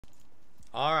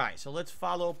Alright, so let's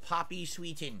follow Poppy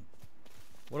Sweeten.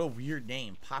 What a weird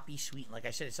name. Poppy Sweeten. Like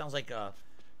I said, it sounds like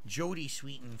Jodie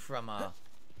Sweeten from oh,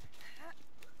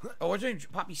 what's her name?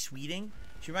 Poppy Sweeting?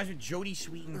 She reminds me of Jodie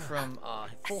Sweeten from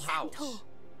Full House.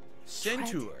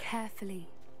 Centaur. Tread carefully.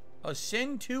 A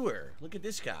Centaur. Look at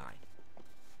this guy.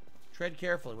 Tread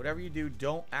carefully. Whatever you do,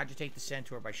 don't agitate the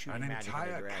Centaur by shooting magic in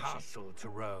their An direction. entire castle to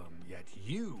roam, yet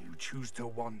you choose to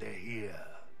wander here.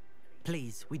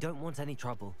 Please, we don't want any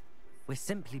trouble. We're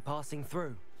simply passing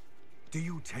through. Do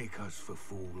you take us for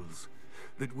fools?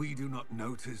 That we do not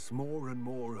notice more and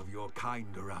more of your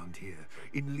kind around here,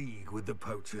 in league with the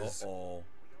poachers? Uh-oh.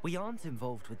 We aren't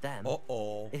involved with them.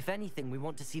 Uh-oh. If anything, we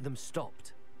want to see them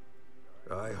stopped.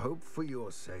 I hope for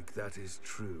your sake that is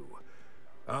true.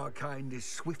 Our kind is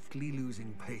swiftly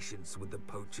losing patience with the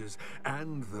poachers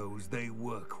and those they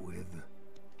work with.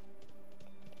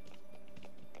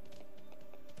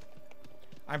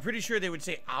 I'm pretty sure they would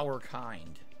say our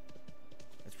kind.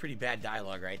 That's pretty bad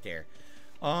dialogue right there.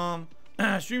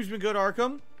 Stream's been good,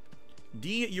 Arkham.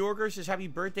 D. Yorker says, happy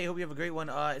birthday. Hope you have a great one.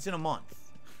 It's in a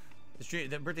month.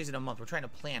 The birthday's in a month. We're trying to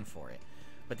plan for it.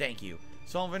 But thank you.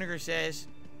 Salt and Vinegar says,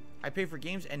 I pay for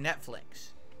games and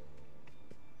Netflix.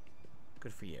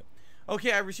 Good for you.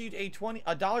 Okay, I received a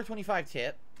 $1.25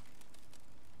 tip.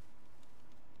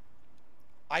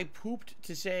 I pooped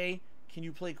to say, can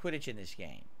you play Quidditch in this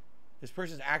game? This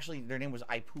person's actually, their name was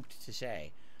I pooped to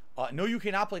say. No, you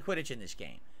cannot play Quidditch in this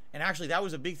game. And actually, that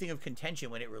was a big thing of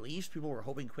contention when it released. People were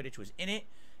hoping Quidditch was in it.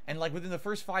 And like within the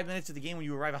first 5 minutes of the game when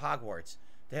you arrive at Hogwarts,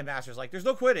 the headmaster's like, there's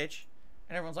no Quidditch.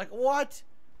 And everyone's like, what?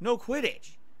 No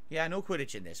Quidditch. Yeah, no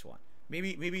Quidditch in this one.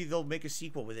 Maybe they'll make a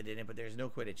sequel with it in it, but there's no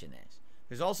Quidditch in this.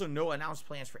 There's also no announced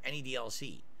plans for any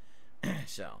DLC.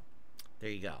 So, there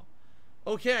you go.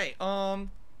 Okay,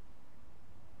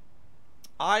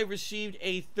 I received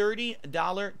a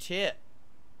 $30 tip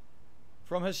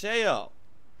from Haseo.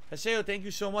 Haseo, thank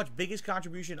you so much. Biggest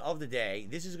contribution of the day.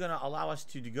 This is going to allow us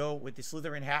to go with the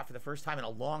Slytherin hat for the first time in a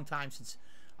long time since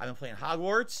I've been playing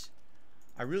Hogwarts.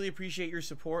 I really appreciate your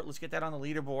support. Let's get that on the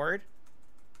leaderboard.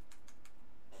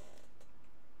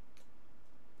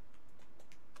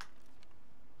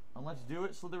 And let's do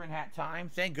it. Slytherin hat time.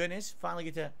 Thank goodness. Finally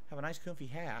get to have a nice comfy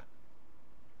hat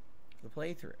for the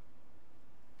playthrough.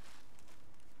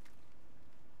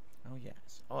 Oh,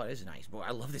 yes. Oh, it is nice. Boy,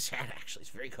 I love this hat, actually. It's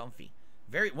very comfy.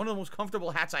 One of the most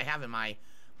comfortable hats I have in my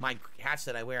hats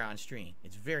that I wear on stream.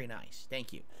 It's very nice.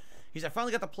 Thank you. I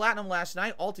finally got the platinum last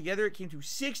night. Altogether, it came to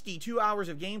 62 hours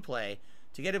of gameplay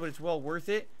to get it, but it's well worth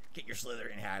it. Get your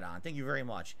Slytherin hat on. Thank you very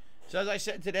much. So, as I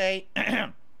said today,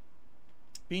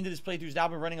 being that this playthrough has now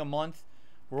been running a month,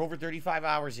 we're over 35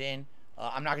 hours in.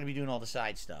 I'm not going to be doing all the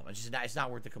side stuff. It's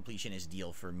not worth the completionist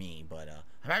deal for me, but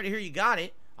I'm happy to hear you got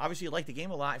it. Obviously, you liked the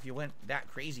game a lot if you went that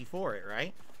crazy for it,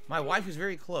 right? My wife was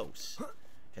very close.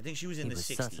 I think she was in the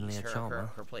 60s,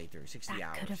 her playthrough, 60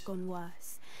 hours. That could have gone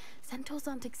worse. Centaurs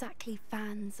aren't exactly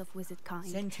fans of wizard kind.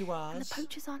 Centaurs? And the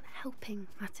poachers aren't helping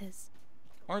matters.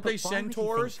 Aren't they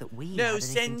centaurs? No,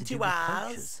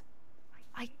 centaurs.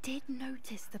 I did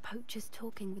notice the poachers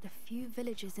talking with a few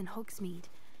villagers in Hogsmeade.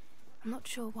 I'm not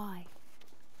sure why.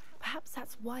 Perhaps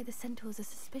that's why the centaurs are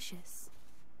suspicious.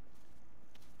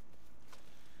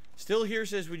 Still here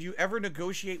says, would you ever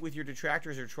negotiate with your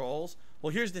detractors or trolls?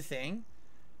 Well, here's the thing.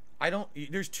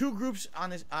 There's two groups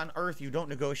on Earth you don't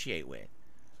negotiate with.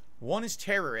 One is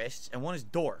terrorists and one is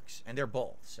dorks, and they're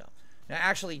both. So, now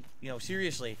actually,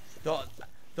 seriously,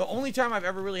 the only time I've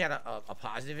ever really had a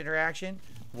positive interaction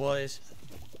was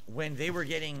when they were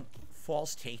getting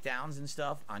false takedowns and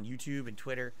stuff on YouTube and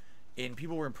Twitter, and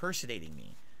people were impersonating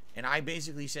me. And I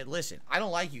basically said, listen, I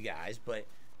don't like you guys, but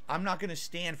I'm not going to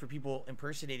stand for people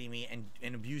impersonating me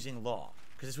and abusing law.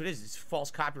 Because that's what it is. It's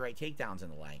false copyright takedowns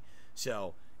and the like.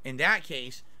 So, in that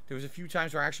case, there was a few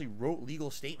times where I actually wrote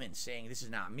legal statements saying, this is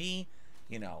not me,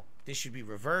 this should be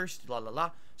reversed, la la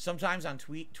la. Sometimes on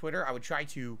Twitter, I would try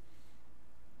to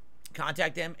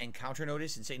contact them and counter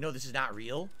notice and say, no, this is not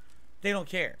real. They don't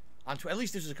care. At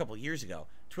least this was a couple of years ago.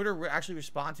 Twitter would actually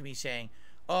respond to me saying,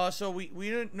 so we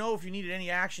didn't know if you needed any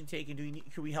action taken.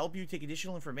 Could we help you take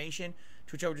additional information?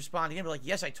 To which I would respond again, but like,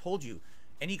 yes, I told you.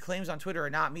 Any claims on Twitter are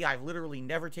not me. I've literally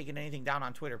never taken anything down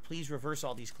on Twitter. Please reverse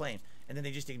all these claims. And then they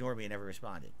just ignored me and never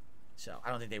responded. So I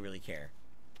don't think they really care.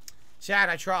 Sad,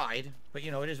 I tried, but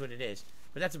it is what it is.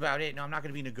 But that's about it. No, I'm not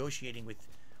going to be negotiating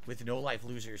with no-life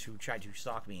losers who tried to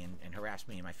stalk me and harass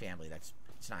me and my family. It's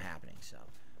not happening. So,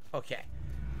 okay.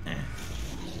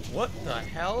 What the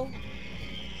hell?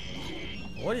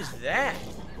 What is that?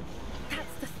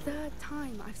 That's the third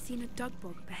time I've seen a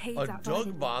dugbog behave that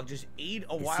violently. A dugbog just ate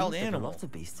a wild animal. A lot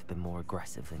of beasts have been more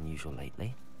aggressive than usual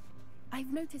lately.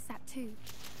 I've noticed that too.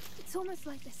 It's almost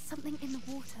like there's something in the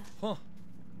water. Huh.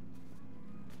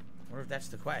 Wonder if that's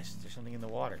the quest. There's something in the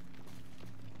water.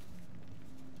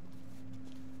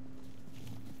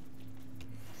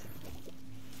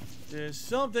 There's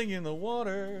something in the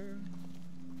water,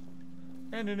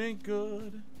 and it ain't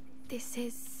good. This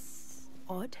is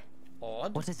odd.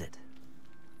 Odd? What is it?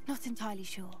 Not entirely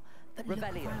sure, but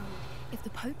Rebellion. look around. If the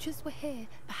poachers were here,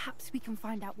 perhaps we can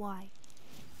find out why.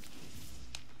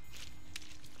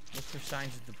 Look for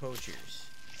signs of the poachers.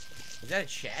 Is that a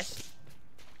chest?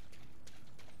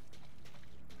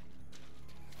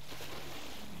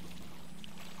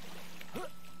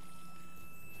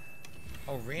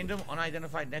 Oh, random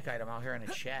unidentified neck item out here in a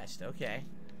chest. Okay.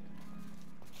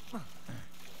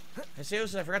 Haseo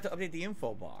says I forgot to update the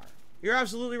info bar. You're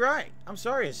absolutely right. I'm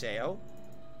sorry, Haseo.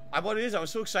 What it is, I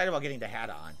was so excited about getting the hat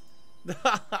on.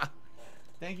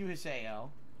 Thank you,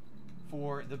 Haseo,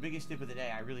 for the biggest tip of the day.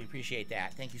 I really appreciate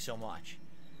that. Thank you so much.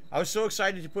 I was so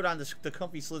excited to put on the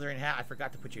comfy Slytherin hat, I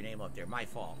forgot to put your name up there. My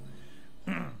fault.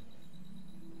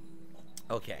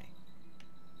 Okay.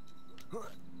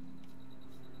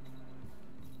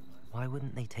 Why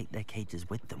wouldn't they take their cages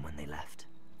with them when they left?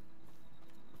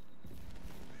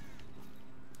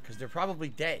 Because they're probably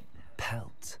dead.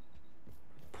 Pelts.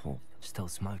 Poor, still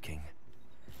smoking.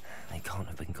 They can't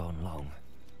have been gone long.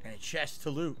 And a chest to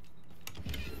loot.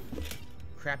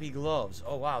 Crappy gloves.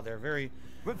 Oh wow, they're very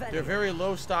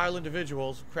low style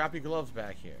individuals. Crappy gloves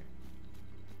back here.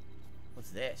 What's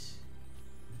this?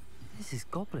 This is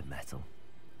goblin metal.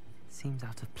 Seems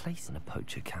out of place in a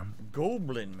poacher camp.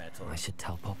 Goblin metal. I should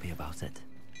tell Poppy about it.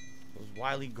 Those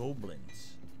wily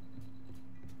goblins.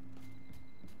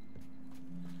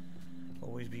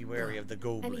 Always be wary of the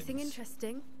goblins. Anything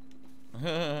interesting?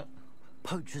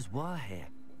 Poachers were here.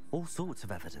 All sorts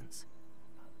of evidence.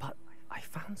 But I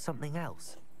found something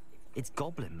else. It's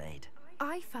goblin made.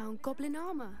 I found goblin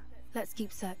armor. Let's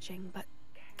keep searching, but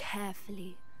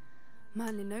carefully.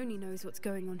 Merlin only knows what's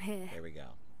going on here. There we go.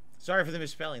 Sorry for the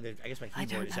misspelling. I guess my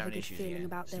keyboard is having issues feeling again.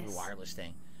 about It's a this. wireless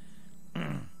thing.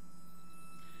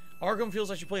 Arkham feels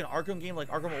like you play an Arkham game like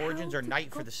Arkham Origins or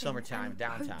Night for the summertime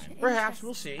downtime. Perhaps,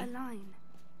 we'll see.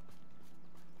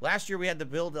 Last year we had the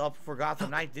build up for Gotham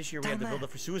Knight. This year we had the build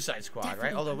up for Suicide Squad, right?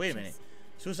 Definitely Although, wait a poachers. minute.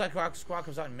 Suicide Squad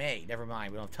comes out in May. Never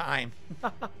mind. We don't have time.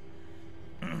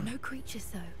 No creatures,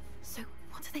 though. So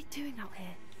what are they doing out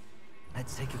here?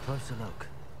 Let's take a closer look.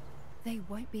 They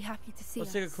won't be happy to see Let's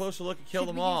us. take a closer look and kill Should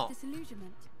them we all. Use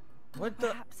disillusionment? What the?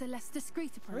 Perhaps a less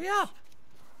discreet approach. Hurry up!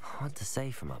 Hard to say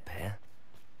from up here.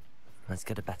 Let's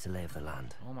get a better lay of the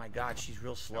land. Oh my god, she's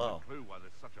real slow. Clue why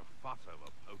there's such a fuss over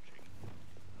poaching.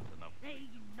 I don't know. They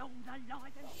know the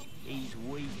lion. He's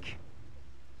weak.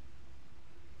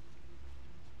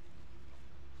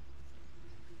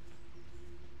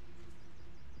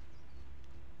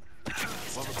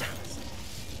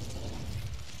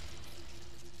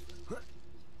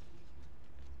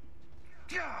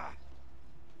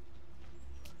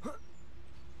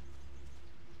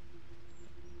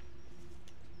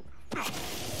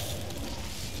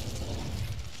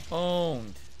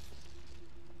 Owned.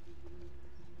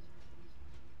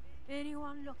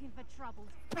 Anyone looking for trouble?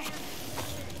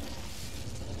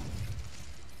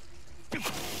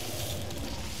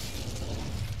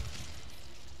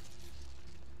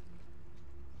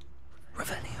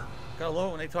 Revelio. Gotta love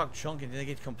it when they talk chunk and then they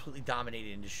get completely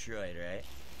dominated and destroyed, right?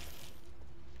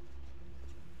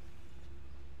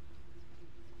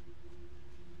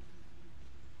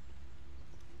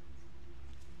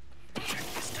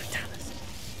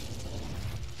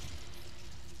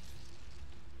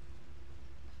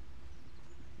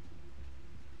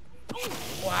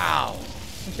 Wow.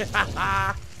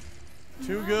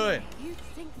 Too good. You'd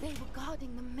think they were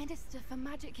guarding the Minister for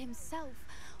Magic himself.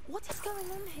 What is going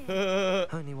on here?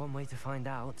 Only one way to find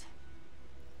out.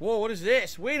 Whoa, what is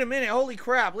this? Wait a minute. Holy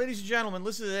crap. Ladies and gentlemen,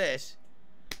 listen to this.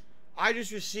 I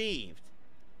just received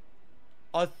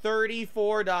a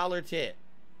 $34 tip.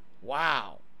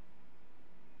 Wow.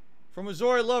 From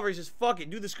Azori Lover, he says, fuck it.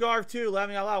 Do the scarf too. Laugh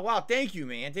me out loud. Wow, thank you,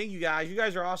 man. Thank you, guys. You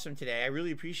guys are awesome today. I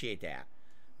really appreciate that.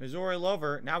 Missouri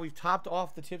Lover, now we've topped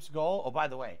off the tips goal. Oh, by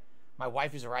the way, my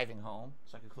wife is arriving home,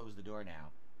 so I can close the door now.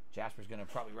 Jasper's going to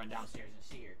probably run downstairs and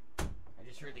see her. I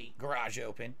just heard the garage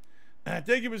open.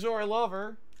 Thank you, Missouri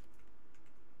Lover.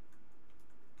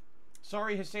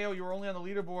 Sorry, Haseo, you were only on the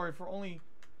leaderboard for only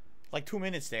like 2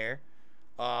 minutes there.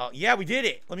 Yeah, we did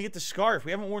it. Let me get the scarf.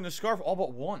 We haven't worn the scarf all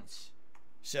but once.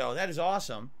 So that is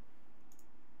awesome.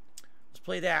 Let's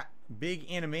play that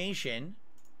big animation.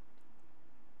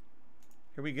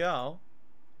 Here we go.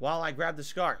 While I grab the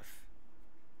scarf.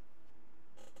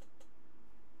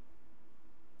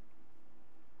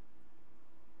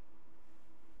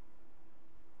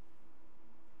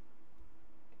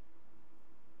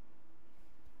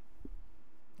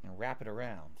 wrap it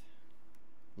around.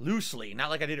 Loosely, not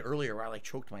like I did earlier where I like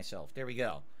choked myself. There we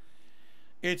go.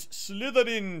 It's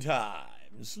Slytherin time.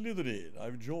 Slytherin.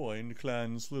 I've joined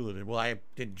Clan Slytherin. Well, I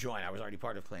didn't join. I was already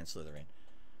part of Clan Slytherin.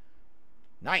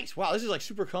 Nice. Wow, this is like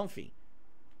super comfy.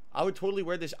 I would totally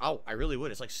wear this out. I really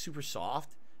would. It's like super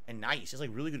soft and nice. It's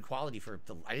like really good quality for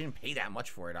the, I didn't pay that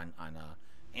much for it on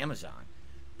Amazon.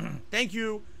 Thank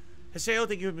you, Haseo.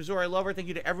 Thank you, Missouri Lover. Thank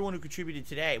you to everyone who contributed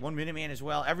today. 1 Minute Man as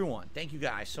well. Everyone. Thank you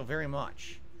guys so very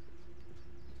much.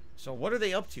 So what are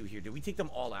they up to here? Did we take them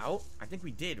all out? I think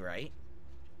we did, right?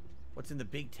 What's in the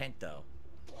big tent, though?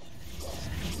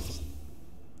 Let's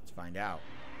find out.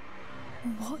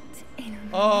 What in...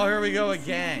 Oh, here we go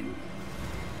again.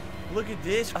 Look at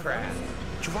this crap.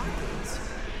 Dragons.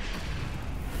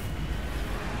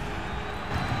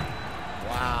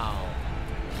 Wow.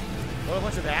 What a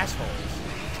bunch of assholes.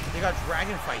 They got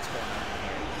dragon fights going on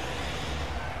here.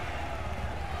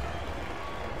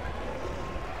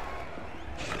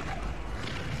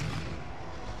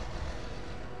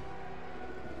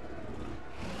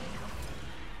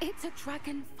 It's a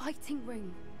dragon fighting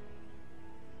ring.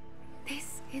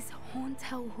 This is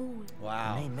Hauntel Hall.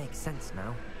 Wow. The name makes sense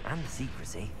now, and the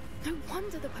secrecy. No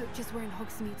wonder the poachers were in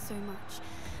Hogsmeade so much.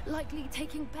 Likely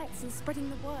taking bets and spreading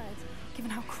the word.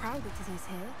 Given how crowded it is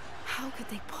here, how could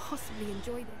they possibly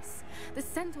enjoy this? The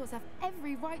centaurs have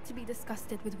every right to be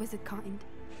disgusted with wizard kind.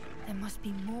 There must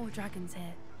be more dragons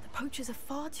here. The poachers are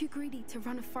far too greedy to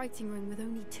run a fighting ring with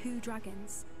only 2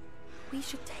 dragons. We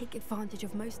should take advantage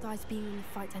of most eyes being in the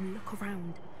fight and look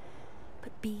around.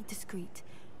 But be discreet.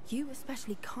 You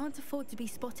especially can't afford to be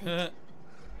spotted.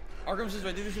 Arkham says,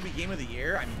 I think this would be game of the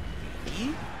year. I mean,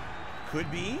 maybe. Could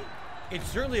be. It's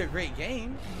certainly a great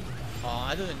game.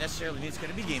 It doesn't necessarily mean it's going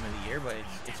to be game of the year, but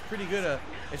it's pretty good.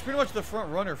 It's pretty much the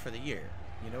front runner for the year.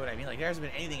 You know what I mean? Like, there hasn't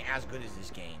been anything as good as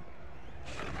this game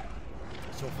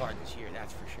so far this year,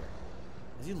 that's for sure.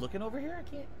 Is he looking over here? I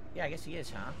can't. Yeah, I guess he is,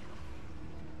 huh?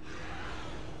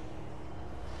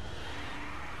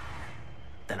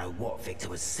 Don't know what Victor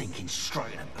was sinking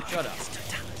straight in a Shut up.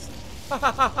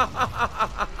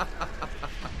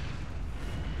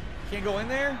 Can't go in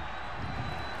there?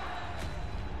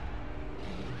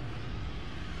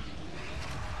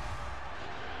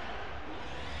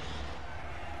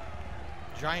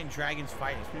 Giant dragons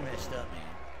fighting. It's pretty messed up, man.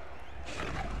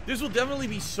 This will definitely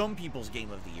be some people's game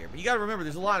of the year, but you gotta remember,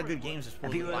 there's a lot of good games that's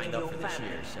supposed to be lined up for this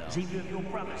year, so. Has either of your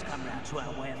brothers come round to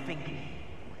our way of thinking?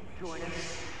 Join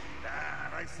us.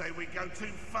 Nah, I say we go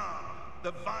too far.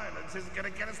 The violence isn't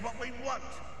going to get us what we want.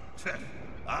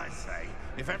 I say,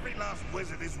 if every last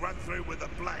wizard is run through with a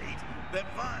blade, then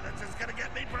violence is going to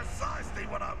get me precisely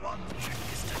what I want.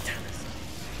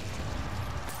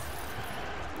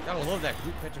 Gotta love that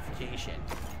group petrification.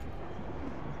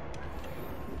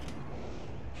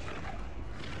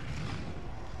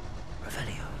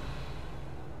 Revelio.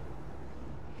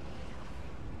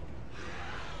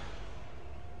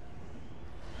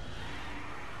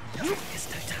 It's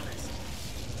Totalis.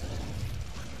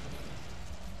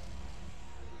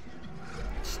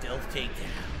 Stealth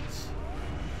takedowns.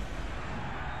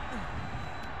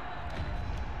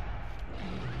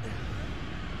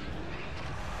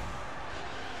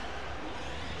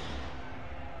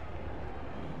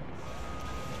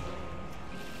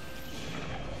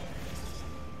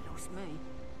 Lost me.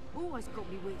 Always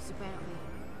got me wits about me.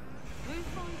 Who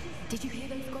finds it? Did you hear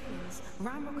those goblins?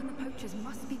 Ramrock and the poachers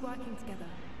must be working together.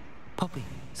 Poppy,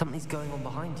 something's going on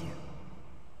behind you.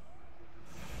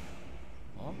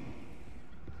 Oh?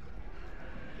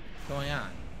 What's going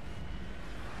on?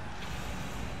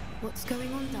 What's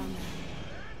going on down there?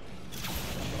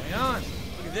 What's going on?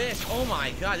 Look at this. Oh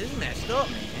my god, this is messed up,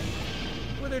 man.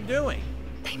 What are they doing?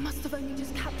 They must have only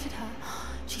just captured her.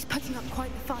 She's putting up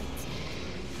quite the fight.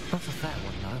 Not a fair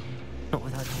one, though. Not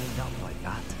with her chained up like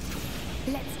that.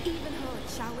 Let's even her,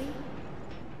 shall we?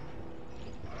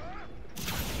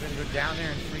 We're gonna go down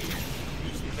there and free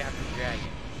the captain dragon.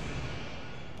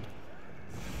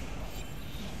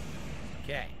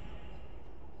 Okay.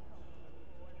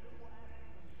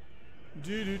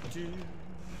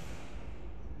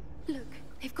 Look,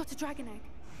 they've got a dragon egg.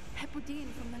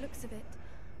 Hebridean from the looks of it.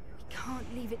 We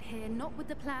can't leave it here, not with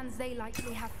the plans they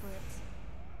likely have for it.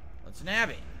 Let's nab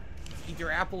it. Let's eat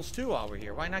their apples too while we're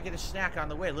here. Why not get a snack on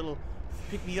the way? A little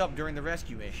pick me up during the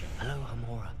rescue mission. Hello,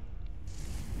 Hamora.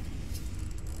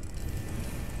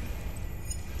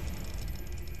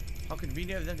 How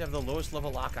convenient of them to have the lowest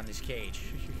level lock on this cage.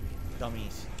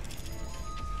 Dummies.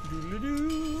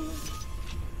 Doodle-doo.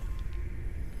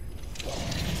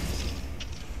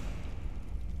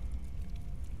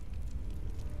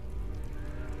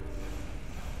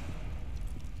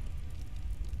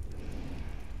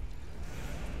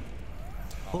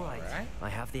 All right, I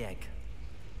have the egg.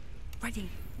 Ready.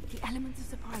 The element of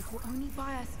surprise will only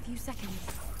buy us a few seconds.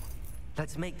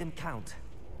 Let's make them count.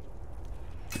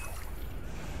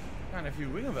 Found a few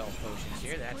Wigglebell potions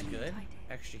here. That's good.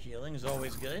 Extra healing is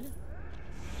always good.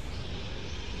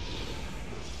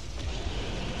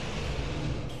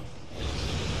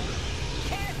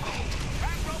 Careful!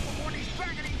 Grab rope before he's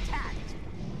dragging intact!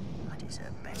 I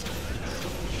deserve better.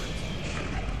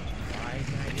 Why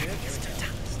can I do it? Here we go.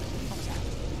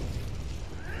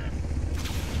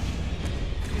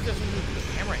 He doesn't move the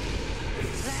camera.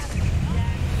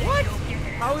 What?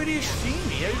 How would he see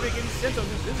me? That doesn't make any sense. I was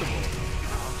invisible.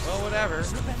 Well, whatever.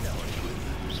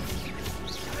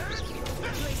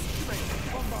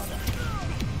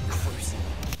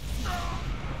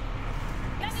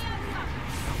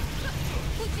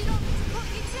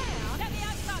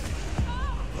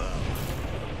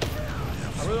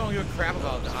 I really don't give a crap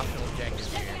about the optional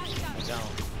objectives here. I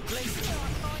don't.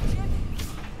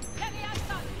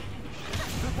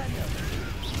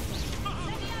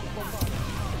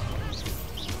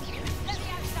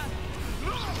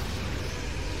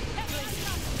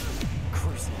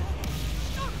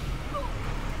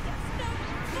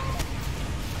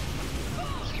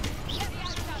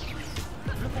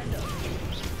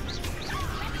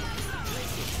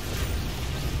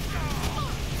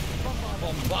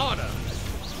 Bombarda!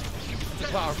 It's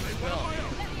a powerful spell.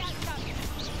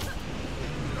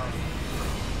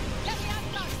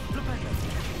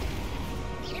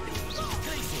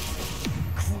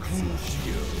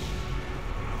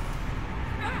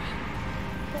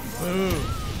 Boom.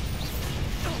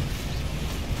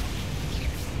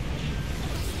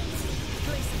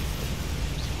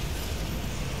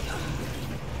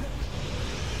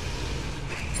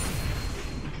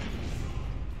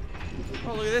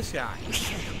 Oh, look at this guy.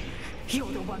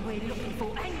 You're the one we're looking for,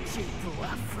 ain't you, poor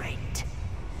friend?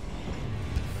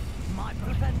 My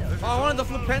Flipendo. Oh, I wanted the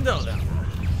Flipendo though.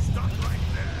 Stop right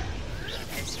there.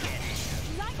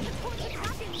 Like the torture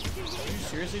dragons, do you? You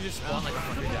seriously just spawned like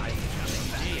 100 guys?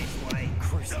 Jeez.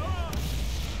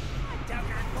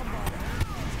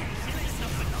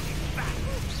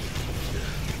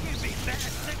 You'd be better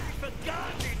suited for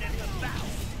gardening than the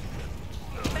bout.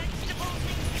 Vegetables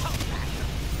in combat.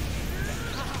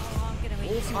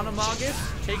 Wolf Onamagus,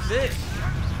 take this.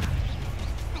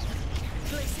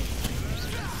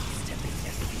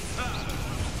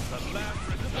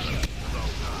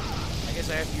 I guess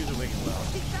I have to use a Wicked Well.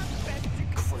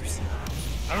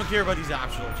 I don't care about these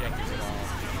optional objectives at all.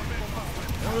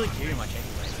 I don't really care much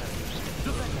anyway.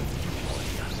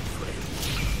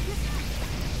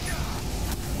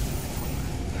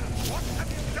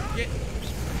 Get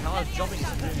hell, I was jumping to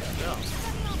the stuff.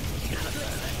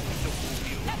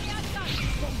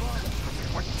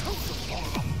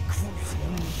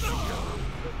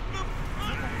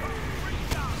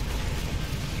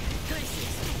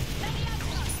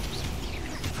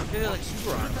 They're like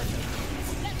super armor.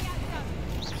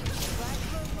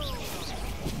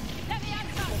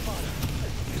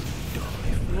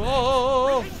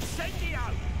 Whoa!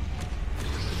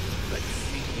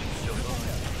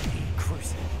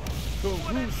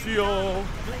 Crucio!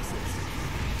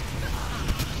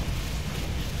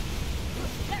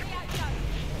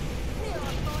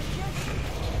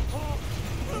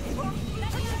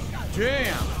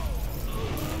 Damn!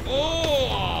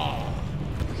 Oh!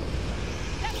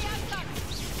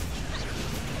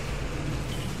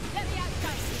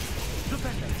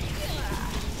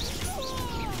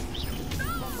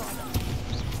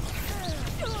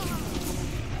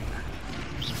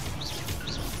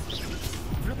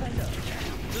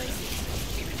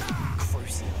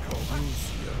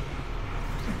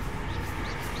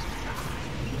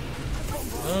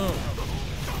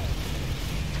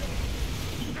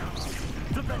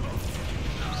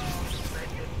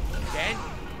 Dead?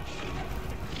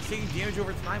 He's taking damage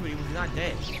over time, but he was not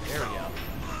dead. There we go.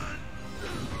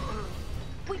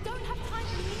 We don't have time.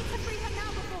 We need to free her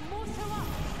now before more show up.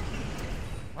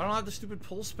 I don't have the stupid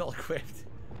pull spell equipped.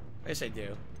 I guess I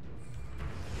do.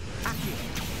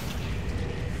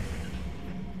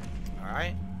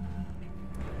 Alright.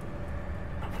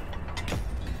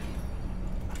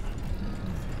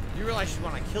 You realize she's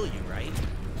want to kill you, right?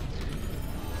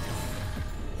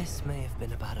 This may have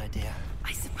been a bad idea.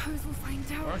 I suppose we'll find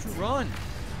out. Why don't you run?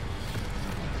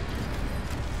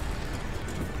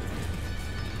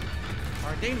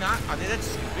 Are they not? Are they that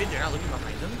stupid? They're not looking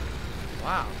behind them?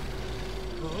 Wow.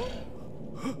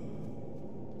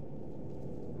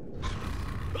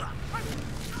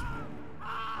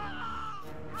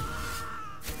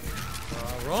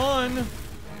 Run!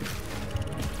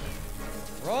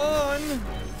 Run!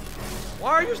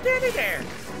 Why are you standing there?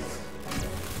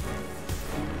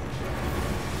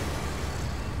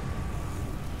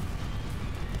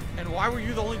 And why were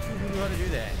you the only two who knew how to do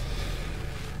that?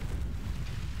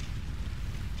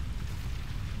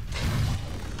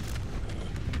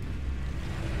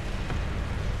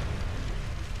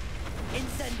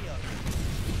 Incendio.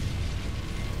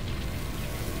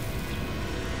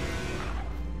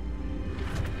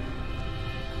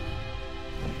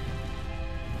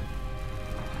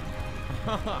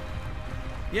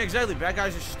 Yeah, exactly. Bad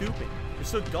guys are stupid. They're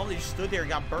so dumb they just stood there and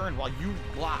got burned while you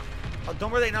blocked. How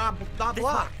dumb are they not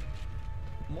block?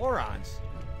 Morons.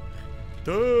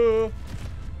 Duh.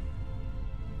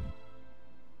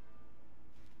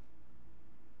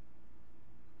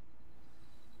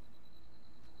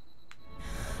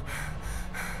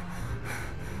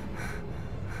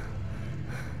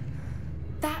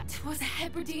 That was a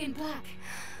Hebridean black.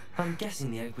 I'm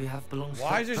guessing the egg we have belongs to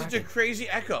Why that is there such a dragon. crazy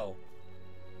echo?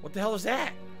 What the hell is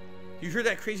that? You heard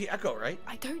that crazy echo, right?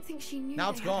 I don't think she knew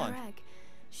Now they it's had gone. her egg.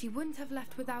 She wouldn't have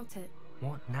left without it.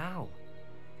 What now?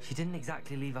 She didn't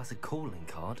exactly leave us a calling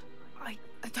card. I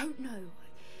don't know.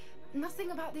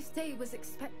 Nothing about this day was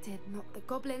expected. Not the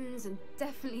goblins, and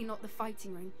definitely not the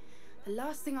fighting ring. The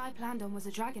last thing I planned on was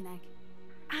a dragon egg.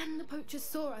 And the poachers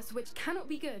saw us, which cannot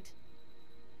be good.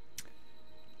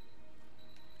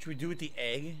 What should we do with the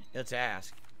egg? Let's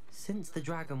ask. Since the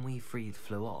dragon we freed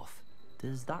flew off,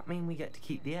 does that mean we get to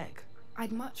keep the egg?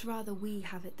 I'd much rather we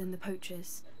have it than the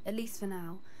poachers, at least for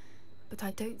now. But I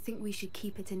don't think we should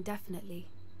keep it indefinitely.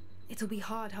 It'll be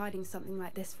hard hiding something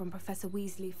like this from Professor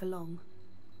Weasley for long.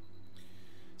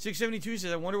 672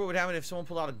 says, I wonder what would happen if someone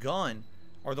pulled out a gun.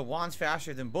 Are the wands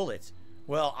faster than bullets?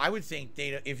 Well, I would think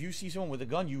if you see someone with a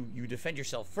gun, you defend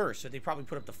yourself first. So they probably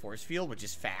put up the force field, which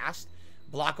is fast,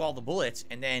 block all the bullets,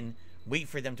 and then wait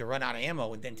for them to run out of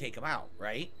ammo and then take them out,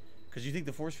 right? Because you think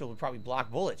the force field would probably block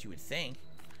bullets, you would think.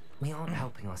 We aren't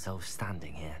helping ourselves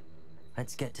standing here.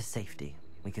 Let's get to safety.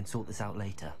 We can sort this out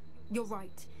later. You're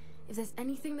right. If there's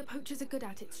anything the poachers are good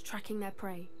at, it's tracking their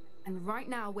prey. And right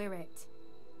now, we're it.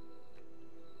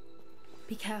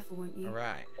 Be careful, won't you? All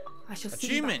right. I shall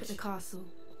see you back Achievement. at the castle.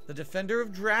 The Defender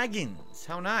of Dragons.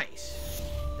 How nice.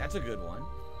 That's a good one.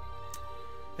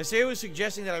 Haseo was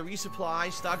suggesting that I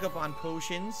resupply, stock up on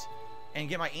potions, and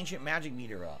get my ancient magic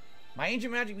meter up. My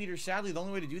ancient magic meter, sadly, the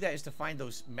only way to do that is to find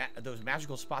those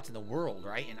magical spots in the world,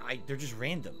 right? And they're just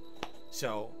random.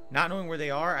 So, not knowing where they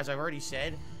are, as I've already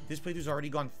said, this playthrough's already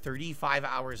gone 35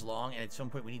 hours long, and at some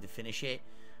point we need to finish it.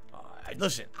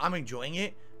 Listen, I'm enjoying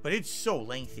it, but it's so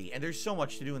lengthy, and there's so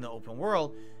much to do in the open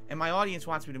world, and my audience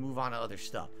wants me to move on to other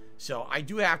stuff. So, I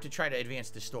do have to try to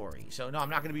advance the story. So, no, I'm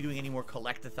not going to be doing any more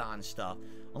collectathon stuff,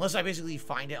 unless I basically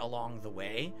find it along the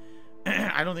way.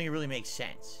 I don't think it really makes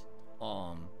sense.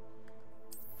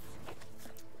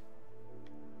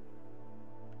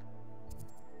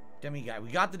 Demiguy. We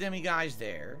got the demiguys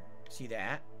there. See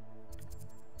that?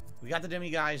 We got the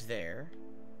demiguys there.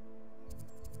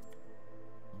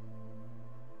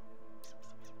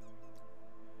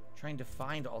 Trying to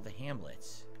find all the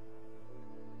hamlets.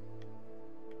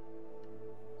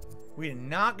 We did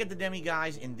not get the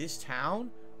demiguys in this town.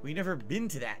 We've never been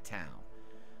to that town.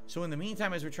 So in the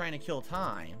meantime, as we're trying to kill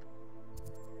time,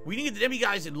 we didn't get the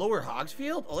demiguys in Lower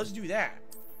Hogsfield? Oh, let's do that.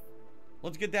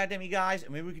 Let's get that demiguys,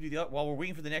 and maybe we can do the other while we're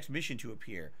waiting for the next mission to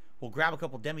appear. We'll grab a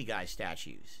couple demiguy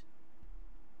statues.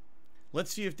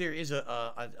 Let's see if there is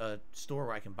a store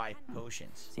where I can buy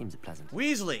potions. Seems pleasant.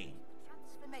 Weasley!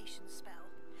 Transformation spell.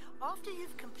 After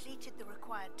you've completed the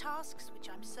required tasks, which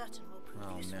I'm certain will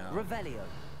prove useful, Revelio.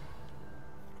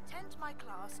 attend my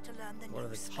class to learn the What are new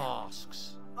the spell.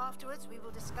 tasks? Afterwards, we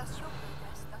will discuss your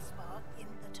progress thus far in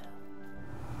the term.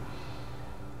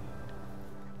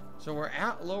 So we're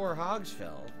at Lower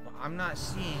Hogsfeld, but I'm not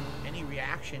seeing any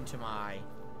reaction to my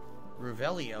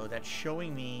Revelio that's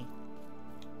showing me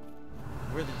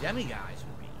where the demiguys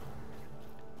would be.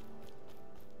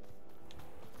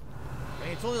 I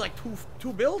mean, it's only like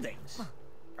two buildings,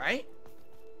 right?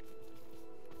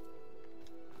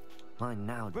 Mine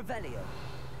now. Revelio.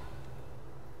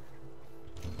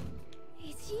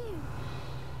 It's you.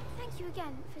 Thank you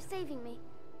again for saving me.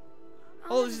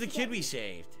 Oh, this is the kid we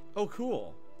saved. Oh,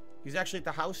 cool. He's actually at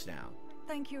the house now.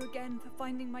 Thank you again for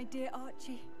finding my dear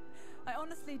Archie. I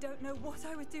honestly don't know what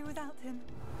I would do without him.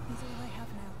 He's all I have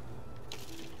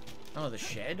now. Oh, the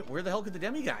shed? Where the hell could the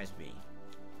demiguys be?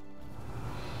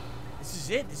 This is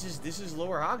it. This is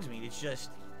Lower Hogsmeade. It's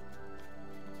just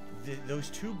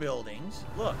those two buildings.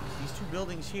 Look, these two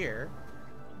buildings here,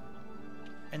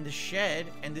 and the shed,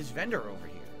 and this vendor over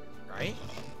here, right?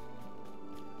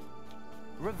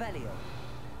 Revelio.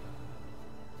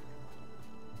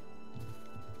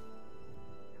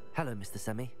 Hello, Mr.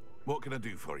 Semi. What can I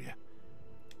do for you?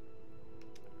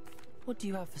 What do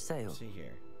you have for sale? Let's see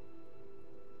here.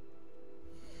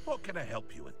 What can I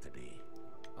help you with today?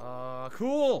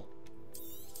 Cool.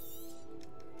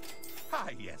 Ah,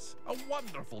 yes. A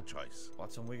wonderful choice.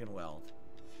 Watson Wiggenweld.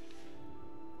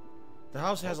 The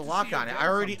house has a lock on it.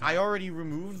 I already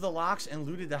removed the locks and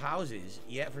looted the houses.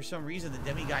 Yet for some reason the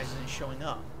demiguise isn't showing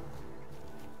up.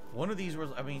 One of these was,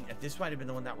 I mean, this might have been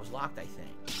the one that was locked, I think.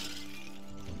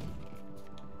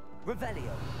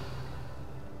 Revelio.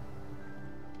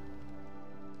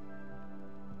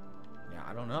 Yeah,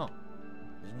 I don't know.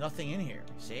 There's nothing in here.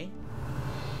 See?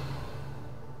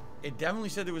 It definitely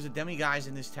said there was a demiguise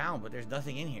in this town, but there's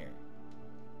nothing in here.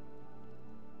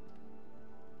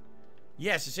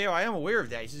 Yes, Saseo, I am aware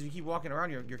of that. He says, if you keep walking around,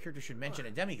 your character should mention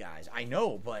a demiguise. I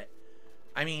know, but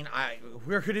I mean,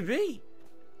 where could it be?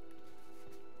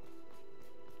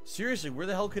 Seriously, where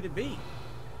the hell could it be?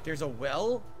 There's a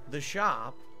well, the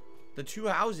shop, the 2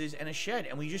 houses, and a shed,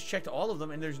 and we just checked all of them,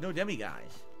 and there's no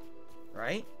demiguise.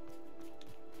 Right?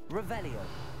 Revelio.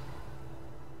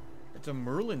 It's a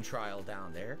Merlin trial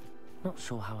down there. Not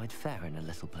sure how I'd fare in a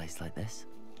little place like this.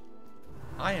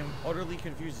 I am utterly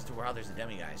confused as to how there's a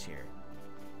demiguise here.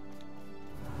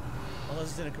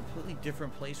 Unless it's in a completely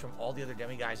different place from all the other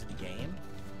demiguise in the game.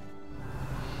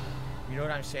 You know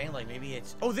what I'm saying? Like maybe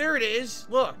it's... Oh, there it is!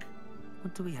 Look!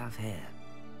 What do we have here?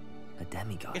 A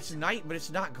demiguise. It's night, but it's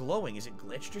not glowing. Is it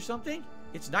glitched or something?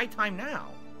 It's nighttime now.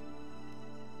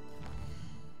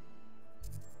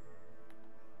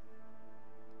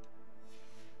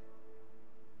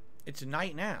 It's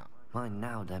night now. Mine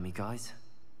now, demiguise.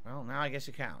 Well, now I guess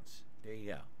it counts. There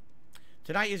you go.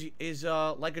 Tonight is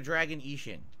like a dragon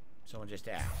Ishin. Someone just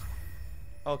asked.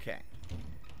 Okay.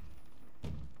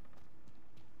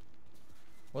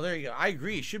 Well, there you go. I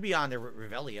agree. It should be on the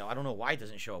Revelio. I don't know why it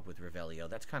doesn't show up with Revelio.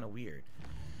 That's kind of weird.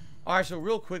 All right, so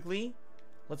real quickly,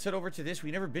 let's head over to this.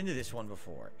 We've never been to this one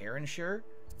before. Aaronshire.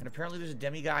 And apparently there's a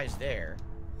demiguise there.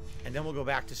 And then we'll go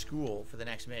back to school for the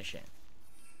next mission.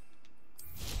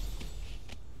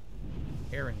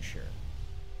 Aaronshire.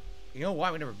 You know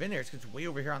why we've never been there? It's because it's way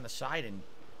over here on the side and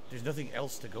there's nothing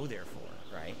else to go there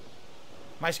for, right?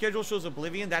 My schedule shows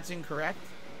Oblivion. That's incorrect.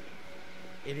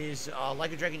 It is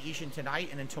Like a Dragon Ishin tonight,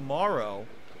 and then tomorrow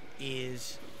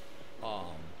is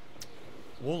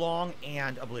Wulong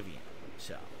and Oblivion.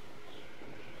 So,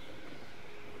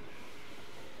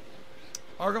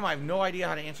 Argom, I have no idea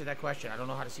how to answer that question. I don't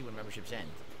know how to see when memberships end.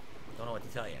 Don't know what to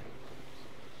tell you.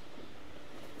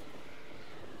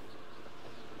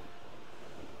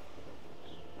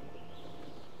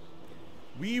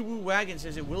 Wee Woo Wagon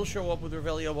says it will show up with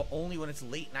Revelio, but only when it's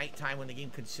late night time when the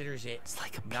game considers it. It's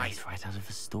like a place right out of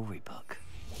a storybook.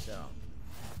 So,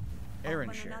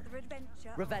 Aaronshire.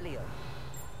 Revelio.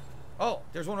 Oh,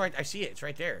 there's one right. I see it. It's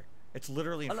right there. It's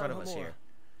literally in front of us here.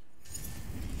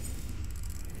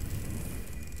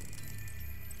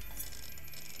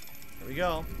 There we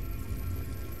go.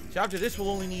 So after this, we'll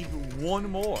only need one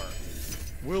more.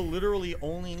 We'll literally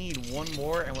only need one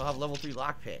more, and we'll have level 3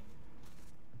 lockpick.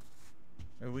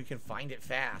 Maybe we can find it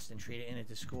fast and trade it in at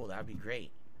the school. That would be great.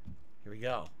 Here we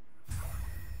go.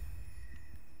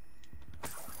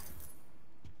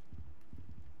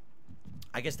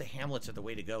 I guess the hamlets are the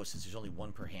way to go since there's only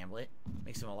one per hamlet.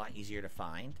 Makes them a lot easier to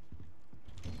find.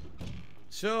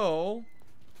 So,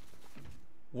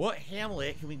 what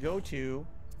hamlet can we go to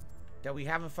that we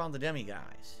haven't found the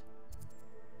demiguise?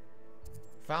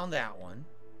 Found that one.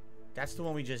 That's the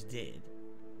one we just did.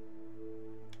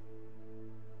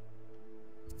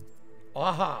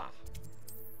 Aha!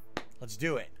 Let's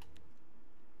do it.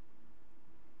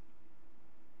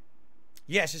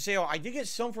 Yes, Saseo, I did get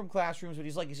some from classrooms, but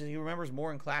he says he remembers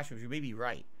more in classrooms. You may be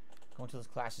right. Going to those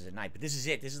classes at night. But this is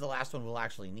it. This is the last one we'll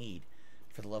actually need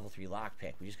for the level 3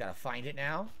 lockpick. We just gotta find it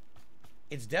now.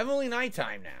 It's definitely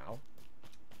nighttime now.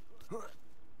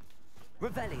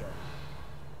 Revelio.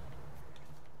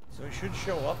 So it should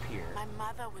show up here. My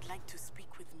mother would like to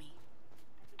speak with me.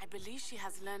 I believe she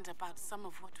has learned about some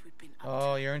of what we've been up to.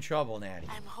 Oh, you're in trouble, Natty.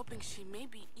 I'm hoping she may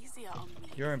be easier on me.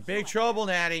 You're in big trouble,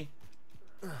 Natty.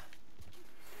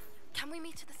 Can we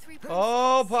meet at the 3 Princes?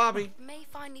 Oh, Poppy. May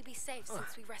finally be safe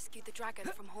since we rescued the dragon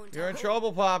from Haunted. You're in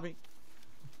trouble, Poppy.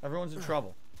 Everyone's in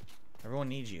trouble. Everyone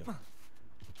needs you.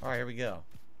 All right, here we go.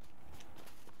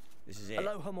 This is it.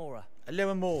 Aloha Mora.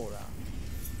 Aloha Mora.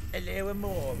 Aloha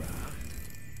Mora.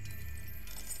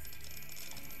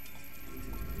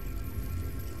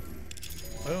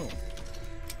 Boom.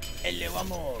 Aloha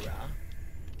Mora.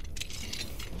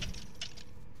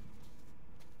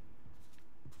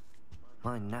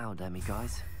 Mine now,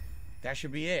 demiguise. That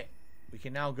should be it. We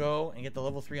can now go and get the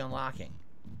level 3 unlocking.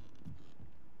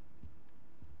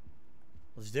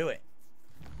 Let's do it.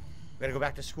 We gotta go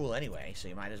back to school anyway, so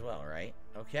you might as well, right?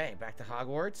 Okay, back to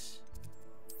Hogwarts.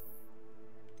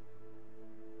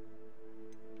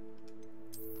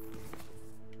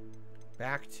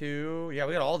 Back to... Yeah,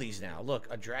 we got all these now. Look,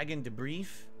 a dragon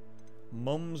debrief.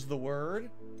 Mum's the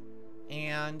word.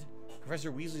 And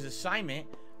Professor Weasley's assignment.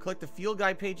 Collect the field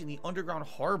guide page in the underground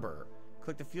harbor.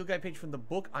 Click the field guide page from the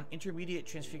book on intermediate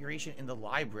transfiguration in the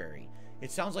library.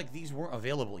 It sounds like these weren't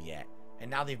available yet,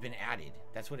 and now they've been added.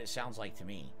 That's what it sounds like to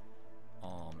me.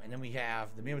 And then we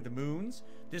have the Man with the Moons.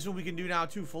 This one we can do now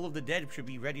too. Full of the Dead should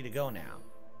be ready to go now.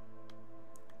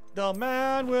 The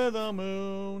Man with the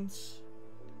Moons.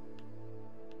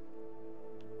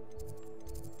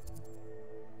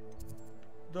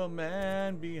 The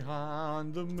man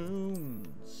behind the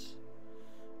moons.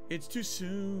 It's too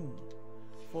soon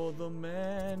for the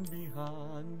man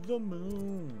behind the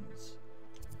moons.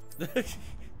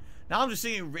 Now I'm just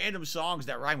singing random songs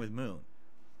that rhyme with moon.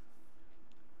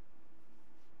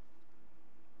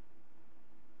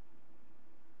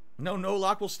 No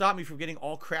lock will stop me from getting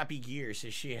all crappy gear,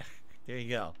 says she. There you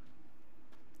go.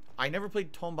 I never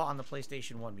played Tomba on the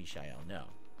PlayStation 1, Mishael. No,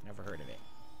 never heard of it.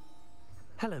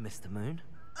 Hello, Mr. Moon.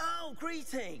 Oh,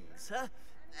 greetings.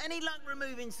 Any luck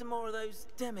removing some more of those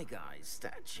demiguise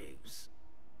statues?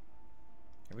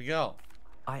 Here we go.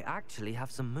 I actually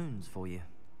have some moons for you.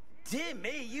 Dear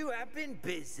me, you have been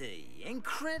busy.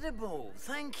 Incredible.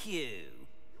 Thank you.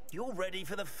 You're ready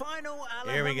for the final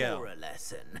Alamora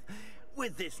lesson.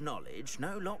 With this knowledge,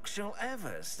 no lock shall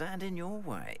ever stand in your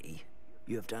way.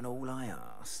 You have done all I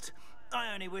asked.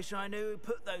 I only wish I knew who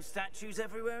put those statues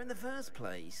everywhere in the first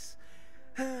place.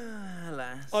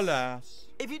 Alas. Alas.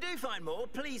 If you do find more,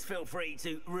 please feel free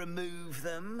to remove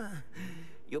them.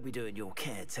 You'll be doing your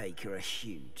caretaker a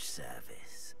huge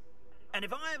service. And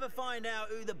if I ever find out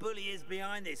who the bully is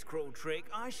behind this cruel trick,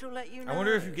 I shall let you know. I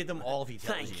wonder if you get them all if he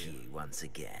tells you. Thank you once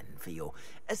again for your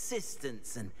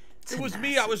assistance and tenacity. It was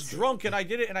me. I was drunk and I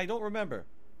did it and I don't remember.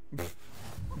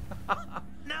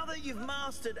 Now that you've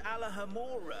mastered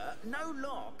Alamora, no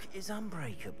lock is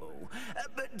unbreakable.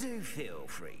 But do feel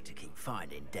free to keep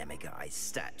finding demiguise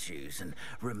statues and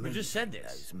remove you just said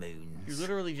this. Those moons. You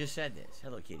literally just said this.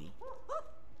 Hello, kitty.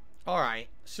 Alright,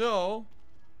 so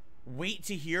wait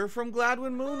to hear from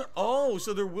Gladwin Moon? Oh,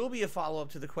 so there will be a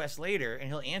follow-up to the quest later, and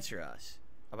he'll answer us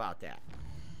about that.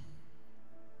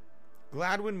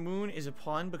 Gladwin Moon is a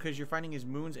pun because you're finding his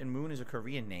moons, and Moon is a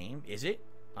Korean name. Is it?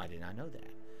 I did not know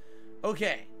that.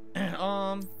 Okay.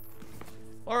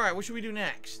 Alright, what should we do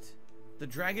next? The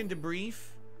Dragon Debrief?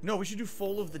 No, we should do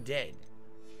Full of the Dead.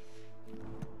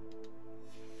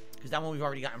 Because that one we've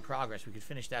already got in progress. We could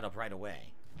finish that up right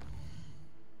away.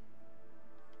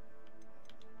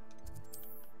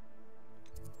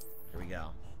 Here we go.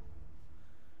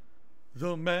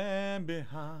 The man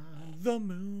behind the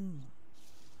moon.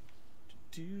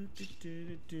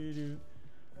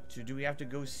 So do we have to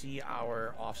go see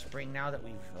our offspring now that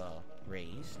we've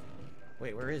raised?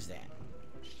 Wait, where is that?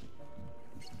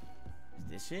 Is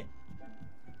this it?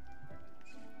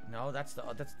 No, that's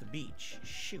the beach.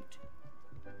 Shoot.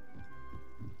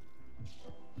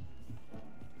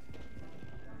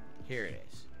 Here it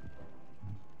is.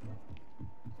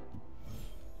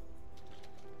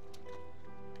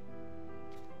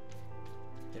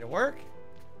 Did it work?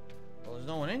 Well, there's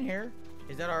no one in here.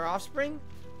 Is that our offspring?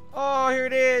 Oh, here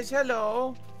it is.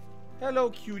 Hello. Hello,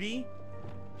 cutie.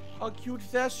 A cute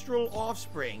thestral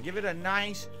offspring. Give it a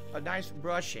nice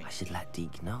brushing. I should let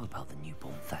Deke know about the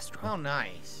newborn thestral. How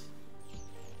nice.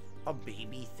 A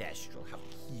baby thestral. How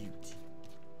cute.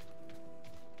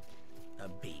 A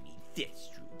baby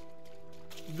thestral.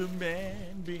 The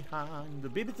man behind the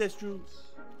baby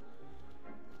thestrals.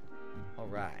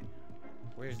 Alright.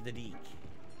 Where's the Deke?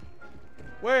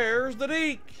 Where's the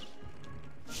Deke?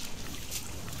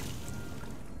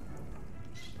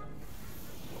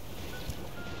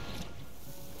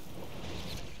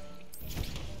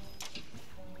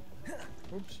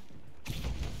 Oops.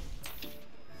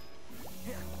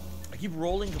 I keep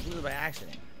rolling completely by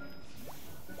accident.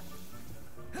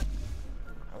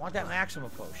 I want that maximum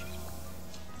potion.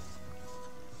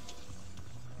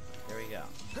 There we go.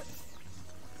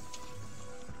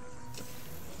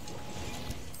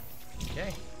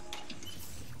 Okay.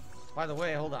 By the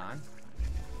way, hold on.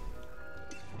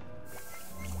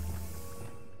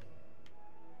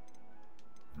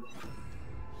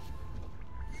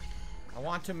 I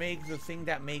want to make the thing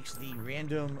that makes the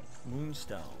random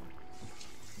moonstone.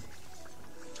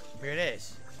 Here it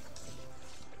is.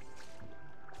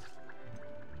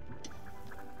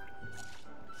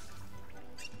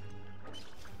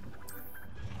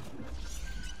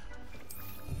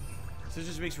 So this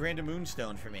just makes random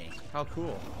moonstone for me. How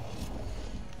cool.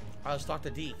 Alright, let's talk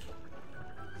to Deke.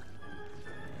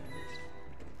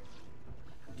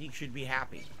 Deke should be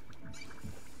happy.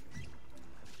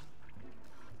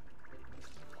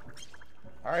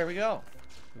 All right, here we go.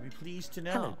 You'll be pleased to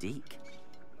know. Hello, Deke.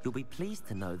 You'll be pleased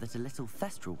to know that a little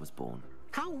Thestral was born.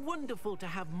 How wonderful to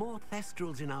have more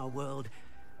Thestrals in our world.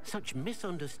 Such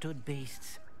misunderstood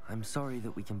beasts. I'm sorry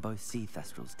that we can both see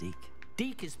Thestrals, Deke.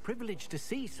 Deke is privileged to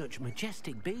see such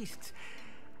majestic beasts,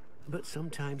 but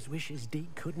sometimes wishes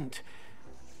Deke couldn't.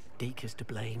 Deke is to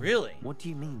blame. Really? What do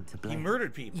you mean, to blame? He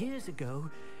murdered people. Years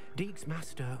ago, Deke's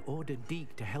master ordered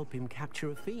Deke to help him capture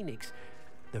a phoenix,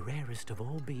 the rarest of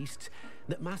all beasts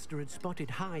that master had spotted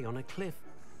high on a cliff.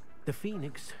 The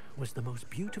phoenix was the most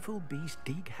beautiful beast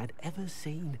Deke had ever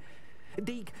seen.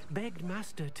 Deke begged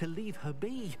master to leave her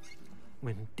be.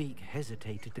 When Deke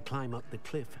hesitated to climb up the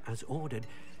cliff as ordered,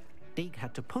 Deke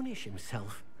had to punish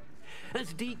himself.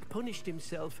 As Deke punished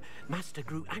himself, master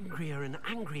grew angrier and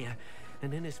angrier,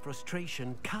 and in his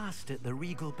frustration cast at the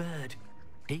regal bird.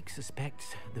 Deke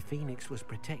suspects the phoenix was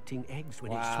protecting eggs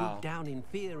when it swooped down in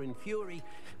fear and fury.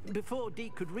 Before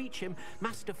Deke could reach him,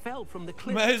 master fell from the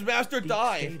cliff. His master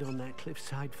died. Deke stayed on that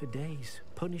cliffside for days,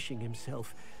 punishing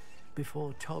himself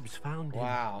before Tobbs found him.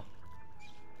 Wow.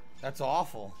 That's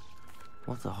awful.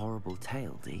 What a horrible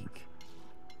tale, Deke.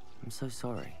 I'm so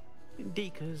sorry.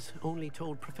 Deke has only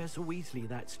told Professor Weasley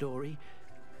that story,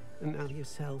 and now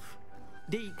yourself.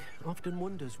 Deke often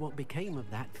wonders what became of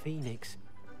that phoenix.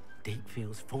 Deke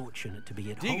feels fortunate to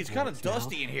be at Deke, it's kind of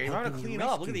dusty in here. You want to clean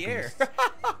up. Look at the air.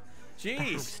 Jeez.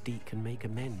 Perhaps Deke can make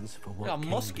amends for what got came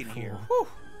musk in before. here. Whew.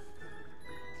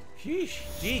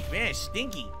 Sheesh. Deke, man, it's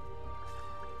stinky.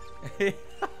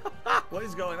 What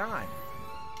is going on?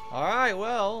 All right,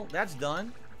 well, that's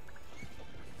done.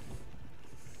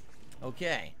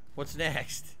 Okay, what's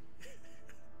next?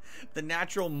 The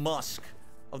natural musk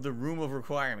of the Room of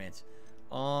Requirements.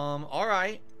 All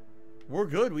right. We're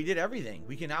good. We did everything.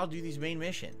 We can now do these main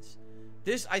missions.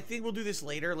 This, I think we'll do this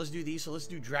later. Let's do these. So let's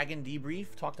do Dragon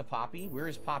Debrief. Talk to Poppy. Where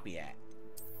is Poppy at?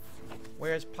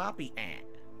 Where's Poppy at?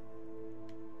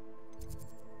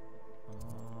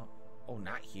 Oh,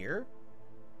 not here?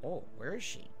 Oh, where is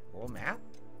she? World map?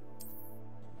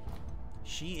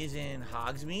 She is in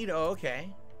Hogsmeade? Oh,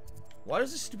 okay. What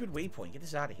is this stupid waypoint? Get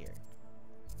this out of here.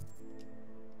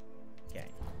 Okay.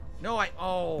 No,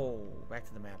 oh, back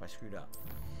to the map. I screwed up.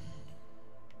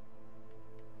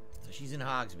 So she's in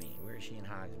Hogsmeade. Where is she in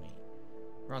Hogsmeade?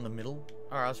 We're on the middle.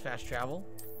 All right, let's fast travel.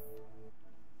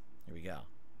 Here we go.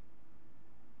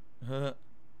 All right.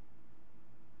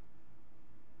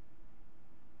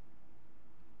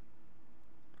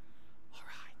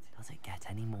 Does it get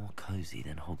any more cozy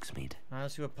than Hogsmeade? All right,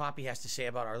 let's see what Poppy has to say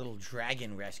about our little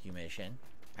dragon rescue mission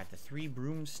at the 3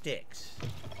 Broomsticks.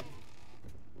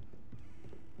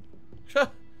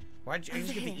 Why did you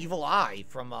just get the evil eye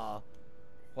from,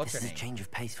 what's her name? This is a change of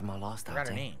pace from our last I forgot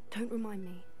her outing. name. Don't remind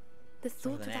me. The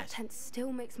thought of that tent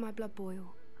still makes my blood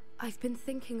boil. I've been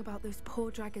thinking about those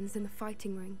poor dragons in the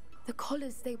fighting ring. The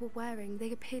collars they were wearing,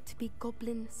 they appeared to be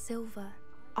goblin silver.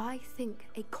 I think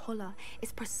a collar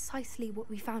is precisely what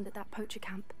we found at that poacher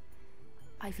camp.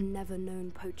 I've never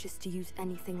known poachers to use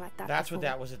anything like that That's before. what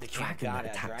that was at the camp. The dragon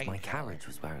that attacked my carriage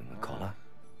was wearing a collar,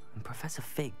 and Professor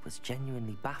Fig was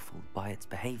genuinely baffled by its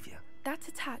behavior. That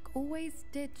attack always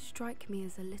did strike me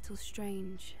as a little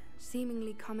strange,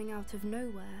 seemingly coming out of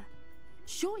nowhere.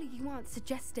 Surely you aren't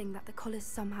suggesting that the collars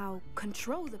somehow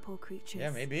control the poor creatures? Yeah,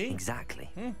 maybe. Exactly.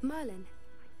 Merlin,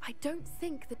 I don't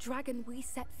think the dragon we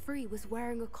set free was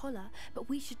wearing a collar, but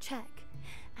we should check.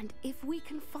 And if we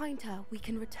can find her, we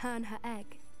can return her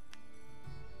egg.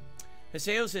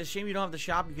 Haseo says, shame you don't have the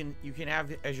shop you can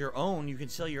have as your own. You can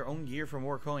sell your own gear for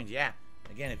more coins. Yeah.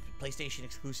 Again, it's a PlayStation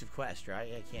exclusive quest, right?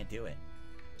 Yeah, I can't do it.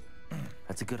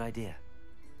 That's a good idea.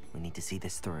 We need to see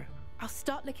this through. I'll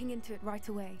start looking into it right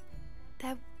away.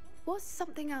 There was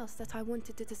something else that I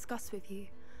wanted to discuss with you.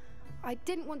 I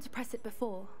didn't want to press it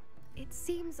before. It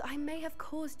seems I may have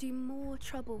caused you more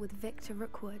trouble with Victor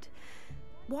Rookwood.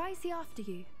 Why is he after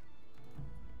you?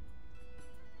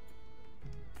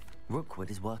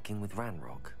 Rookwood is working with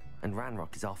Ranrock, and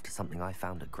Ranrock is after something I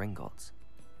found at Gringotts.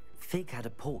 Fig had a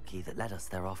portkey that led us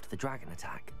there after the dragon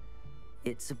attack.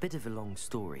 It's a bit of a long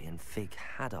story, and Fig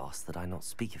had asked that I not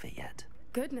speak of it yet.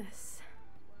 Goodness.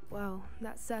 Well,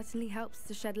 that certainly helps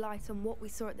to shed light on what we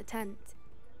saw at the tent.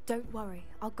 Don't worry,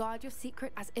 I'll guard your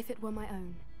secret as if it were my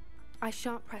own. I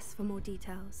shan't press for more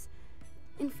details.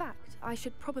 In fact, I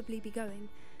should probably be going.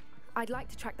 I'd like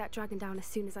to track that dragon down as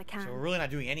soon as I can. So we're really not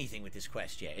doing anything with this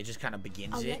quest yet. It just kind of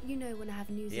begins I'll it. let you know when I have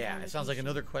news. Yeah, it sounds like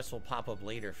another quest will pop up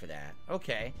later for that.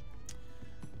 Okay.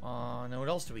 Now what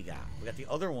else do we got? We got the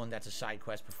other one that's a side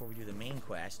quest before we do the main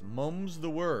quest. Mum's the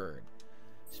word.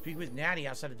 Speak with Natty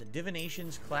outside of the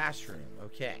divinations classroom.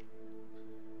 Okay.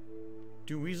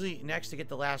 Do Weasley next to get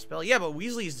the last spell. Yeah, but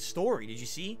Weasley is the story. Did you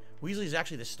see? Weasley is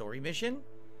actually the story mission.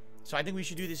 So I think we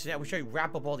should do this. We should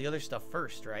wrap up all the other stuff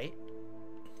first, right?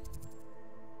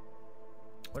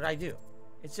 What did I do?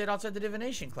 It said outside the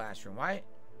divination classroom. Why?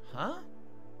 Huh?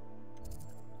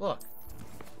 Look.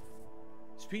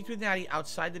 Speak with Natty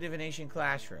outside the divination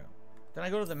classroom. Then I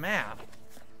go to the map,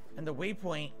 and the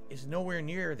waypoint is nowhere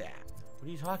near that. What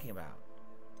are you talking about?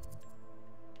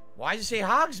 Why does it say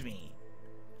Hogsmeade?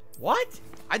 What?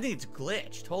 I think it's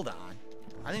glitched. Hold on.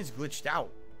 I think it's glitched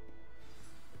out.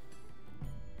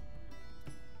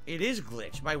 It is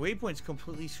glitched. My waypoint's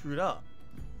completely screwed up.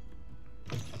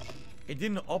 It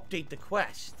didn't update the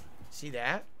quest. See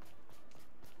that?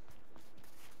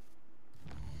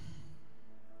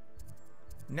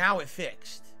 Now it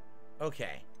fixed.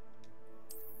 Okay.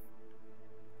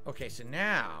 Okay, so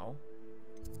now...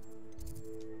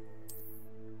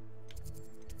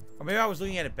 Or maybe I was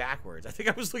looking at it backwards. I think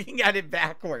I was looking at it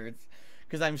backwards.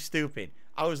 Because I'm stupid.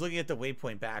 I was looking at the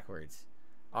waypoint backwards.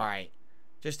 Alright.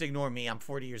 Just ignore me. I'm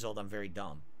 40 years old. I'm very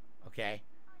dumb. Okay?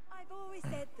 I've always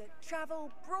said that travel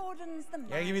broadens the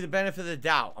mind. Yeah, give me the benefit of the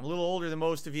doubt. I'm a little older than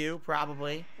most of you,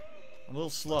 probably. I'm a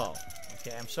little slow.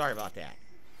 Okay, I'm sorry about that.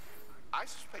 I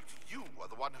suspect you are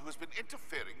the one who has been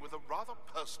interfering with a rather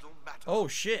personal matter. Oh,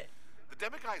 shit. The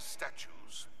Demiguise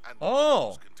statues and the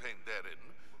oh. contained therein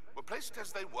were placed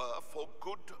as they were for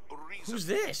good reason. Who's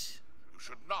this? You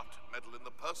should not meddle in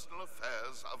the personal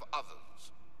affairs of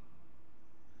others.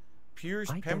 Piers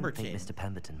I Pemberton. don't think Mr.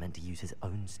 Pemberton meant to use his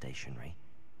own stationery.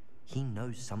 He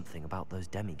knows something about those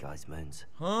Demiguise moons.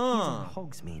 Huh. He's in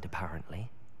Hogsmeade,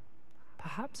 apparently.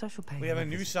 Perhaps I shall pay We have a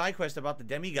new side quest about the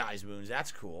Demiguise moons.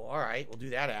 That's cool. Alright, we'll do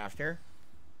that after.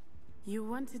 You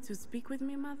wanted to speak with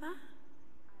me, Mother?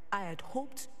 I had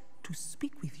hoped to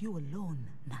speak with you alone,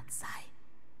 Natsai.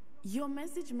 Your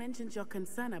message mentioned your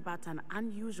concern about an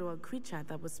unusual creature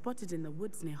that was spotted in the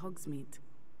woods near Hogsmeade.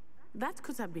 That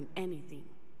could have been anything.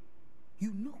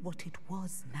 You know what it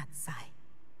was, Natsai.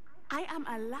 I am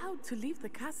allowed to leave the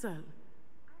castle.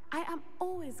 I am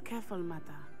always careful,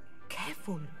 Mother.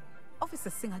 Careful?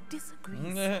 Officer Singer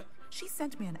disagrees. She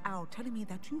sent me an arrow telling me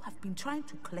that you have been trying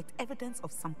to collect evidence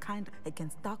of some kind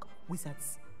against dark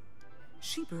wizards.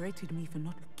 She berated me for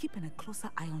not keeping a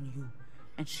closer eye on you.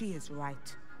 And she is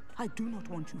right. I do not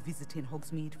want you visiting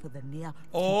Hogsmeade for the near future.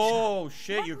 Oh,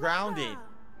 shit, you're grounded.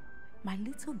 My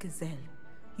little gazelle,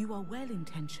 you are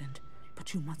well-intentioned,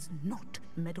 but you must not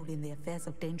meddle in the affairs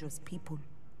of dangerous people.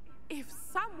 If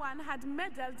someone had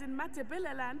meddled in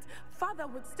Matabeleland, Father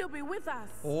would still be with us.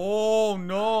 Oh,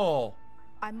 no.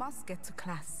 I must get to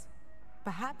class.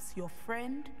 Perhaps your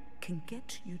friend can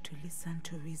get you to listen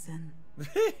to reason.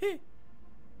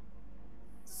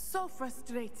 So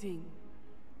frustrating.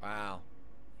 Wow.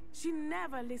 She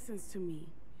never listens to me.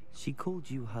 She called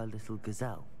you her little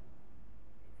gazelle.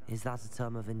 Is that a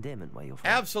term of endearment where you're from?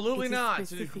 Absolutely not.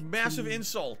 It's a massive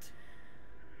insult.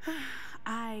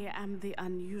 I am the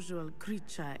unusual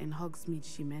creature in Hogsmeade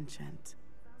she mentioned.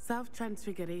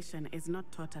 Self-transfiguration is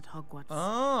not taught at Hogwarts.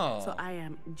 Oh. So I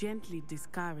am gently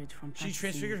discouraged from practicing. She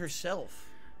transfigured herself.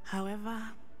 However,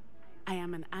 I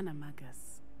am an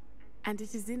animagus. And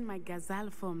it is in my gazelle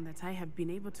form that I have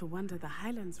been able to wander the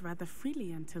Highlands rather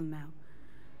freely until now.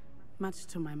 Much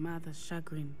to my mother's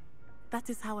chagrin. That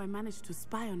is how I managed to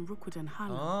spy on Rookwood and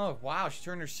Harlow. Oh, wow. She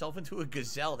turned herself into a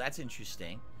gazelle. That's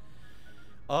interesting.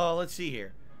 Oh, let's see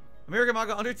here. American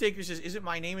Manga Undertaker says, isn't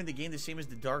my name in the game the same as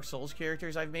the Dark Souls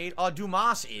characters I've made?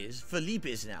 Dumas is. Philippe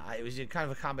is not. It was a kind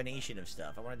of a combination of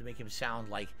stuff. I wanted to make him sound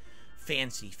like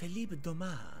fancy. Philippe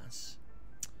Dumas.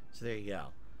 So there you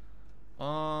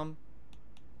go.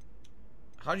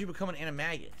 How did you become an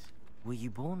animagus? Were you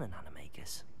born an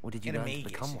animagus? Or did you learn to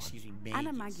become one?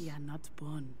 Animagi are not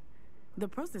born. The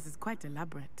process is quite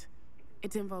elaborate.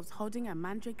 It involves holding a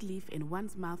mandrake leaf in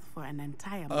one's mouth for an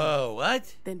entire month. Oh,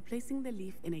 what? Then placing the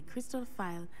leaf in a crystal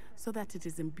phial so that it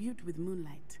is imbued with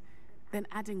moonlight. Then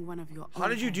adding one of your own. How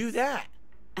did you do that?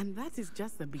 And that is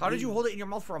just the beginning. How did you hold it in your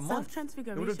mouth for a month?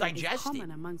 Self-transfiguration is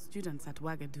common among students at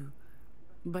Wagadu.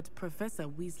 But Professor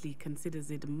Weasley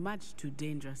considers it much too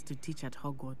dangerous to teach at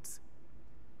Hogwarts.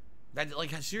 That,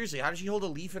 like, seriously, how did she hold a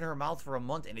leaf in her mouth for a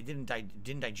month and it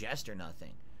didn't digest or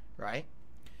nothing? Right?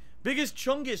 Biggest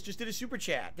Chungus just did a super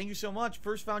chat. Thank you so much.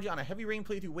 First found you on a Heavy Rain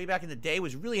playthrough way back in the day.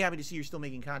 Was really happy to see you're still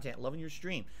making content. Loving your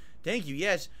stream. Thank you.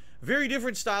 Yes, very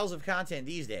different styles of content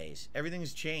these days.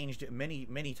 Everything's changed many,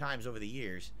 many times over the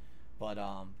years. But,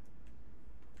 I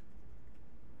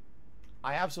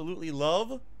absolutely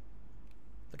love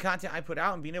the content I put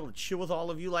out and being able to chill with all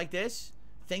of you like this.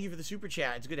 Thank you for the super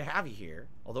chat. It's good to have you here.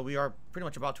 Although we are pretty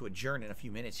much about to adjourn in a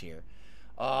few minutes here.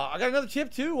 I got another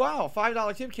tip too. Wow,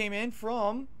 $5 tip came in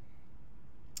from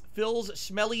Phil's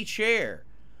Smelly Chair.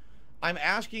 I'm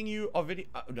asking you a video.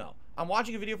 No, I'm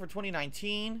watching a video for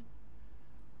 2019.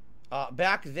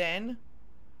 Back then,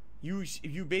 you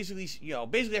basically,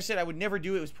 basically I said I would never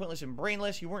do it. It was pointless and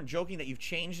brainless. You weren't joking that you've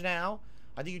changed now.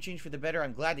 I think you changed for the better.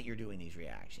 I'm glad that you're doing these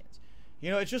reactions.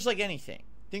 It's just like anything.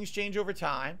 Things change over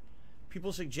time.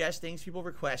 People suggest things. People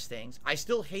request things. I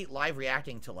still hate live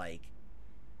reacting to, like,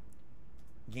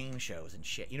 game shows and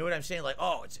shit. You know what I'm saying? Like,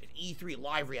 oh, it's an E3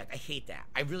 live react. I hate that.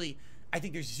 I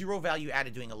think there's zero value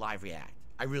added doing a live react.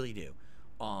 I really do.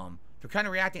 The kind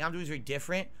of reacting I'm doing is very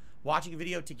different. Watching a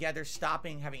video together,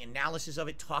 stopping, having analysis of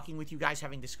it, talking with you guys,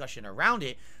 having discussion around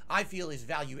it, I feel is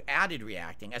value-added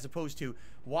reacting, as opposed to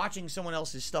watching someone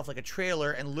else's stuff like a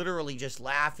trailer and literally just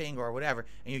laughing or whatever,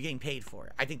 and you're getting paid for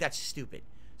it. I think that's stupid.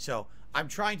 So I'm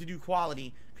trying to do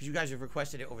quality because you guys have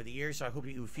requested it over the years, so I hope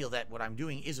you feel that what I'm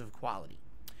doing is of quality.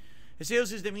 Hiseo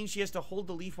says that means she has to hold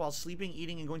the leaf while sleeping,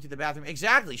 eating, and going to the bathroom.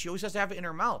 Exactly. She always has to have it in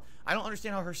her mouth. I don't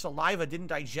understand how her saliva didn't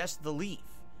digest the leaf.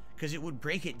 Because it would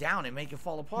break it down and make it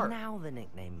fall apart. Now the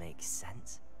nickname makes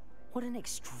sense. What an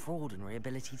extraordinary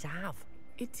ability to have.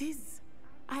 It is.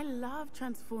 I love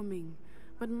transforming,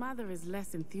 but Mother is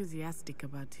less enthusiastic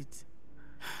about it.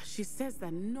 She says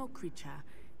that no creature,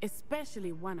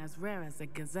 especially one as rare as a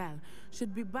gazelle,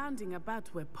 should be bounding about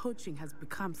where poaching has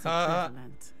become so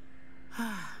prevalent.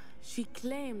 She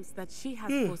claims that she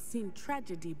has foreseen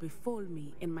tragedy befall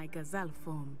me in my gazelle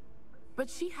form. But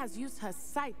she has used her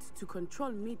sight to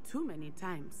control me too many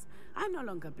times. I no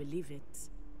longer believe it.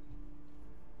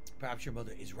 Perhaps your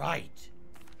mother is right.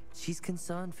 She's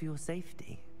concerned for your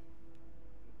safety.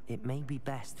 It may be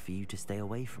best for you to stay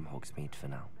away from Hogsmeade for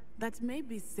now. That may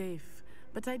be safe,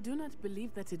 but I do not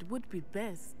believe that it would be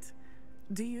best.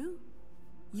 Do you?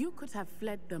 You could have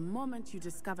fled the moment you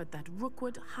discovered that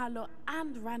Rookwood, Harlow,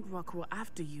 and Ranrock were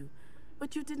after you,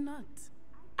 but you did not.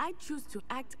 I choose to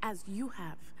act as you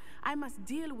have. I must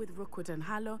deal with Rookwood and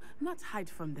Harlow, not hide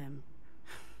from them.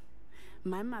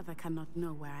 My mother cannot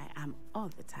know where I am all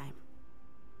the time.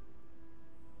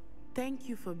 Thank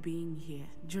you for being here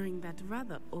during that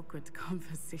rather awkward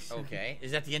conversation. Okay,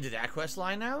 is that the end of that quest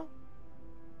line now?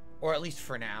 Or at least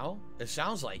for now? It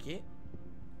sounds like it.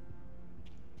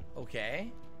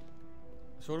 Okay.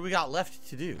 So what do we got left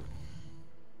to do?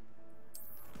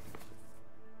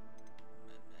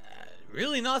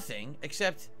 Really nothing,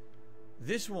 except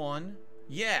this one.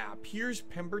 Yeah, Piers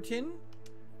Pemberton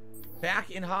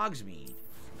back in Hogsmeade.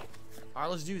 All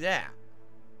right, let's do that.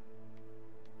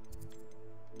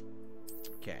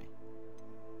 Okay.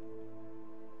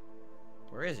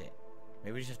 Where is it?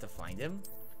 Maybe we just have to find him?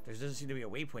 There doesn't seem to be a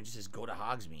waypoint. It just says go to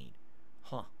Hogsmeade.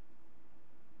 Huh.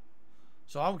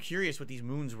 So I'm curious what these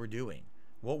moons were doing.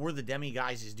 What were the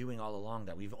demi-guises doing all along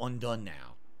that we've undone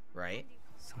now, right?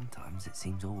 Sometimes it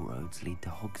seems all roads lead to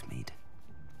Hogsmeade.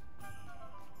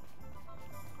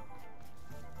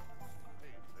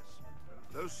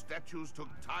 Those statues took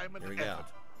time and effort.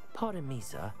 Pardon me,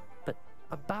 sir, but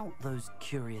about those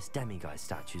curious demiguise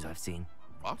statues I've seen.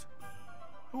 What?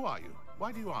 Who are you?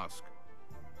 Why do you ask?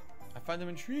 I find them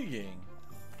intriguing.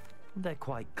 They're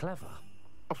quite clever.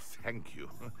 Oh, thank you.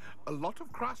 A lot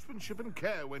of craftsmanship and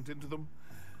care went into them.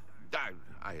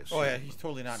 I assume. Oh yeah, he's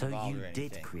totally not involved or anything. So you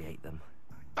did create them?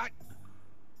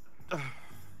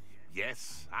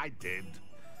 Yes, I did.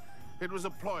 It was a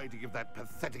ploy to give that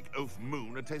pathetic oaf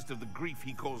Moon a taste of the grief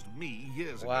he caused me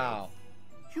years ago. Wow.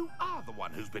 You are the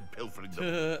one who's been pilfering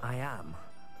them. I am,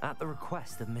 at the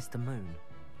request of Mr. Moon.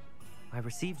 I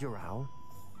received your owl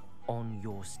on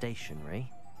your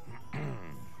stationery.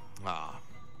 Ah,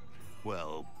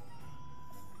 well,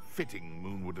 fitting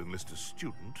Moon would enlist a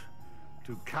student.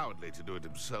 Too cowardly to do it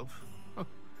himself.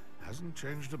 Hasn't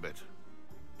changed a bit.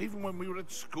 Even when we were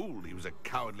at school, he was a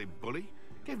cowardly bully.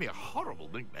 Gave me a horrible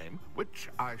nickname, which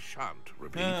I shan't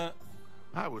repeat.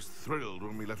 I was thrilled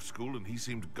when we left school and he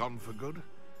seemed gone for good.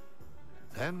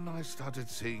 Then I started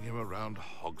seeing him around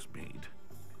Hogsmeade.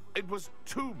 It was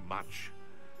too much.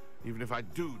 Even if I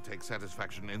do take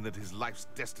satisfaction in that his life's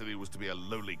destiny was to be a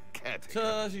lowly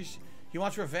caretaker. He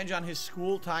wants revenge on his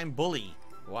school-time bully.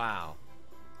 Wow.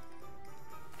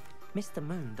 Mr.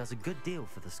 Moon does a good deal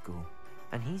for the school,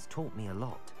 and he's taught me a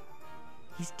lot.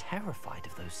 He's terrified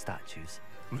of those statues.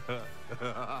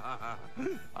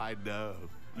 I know.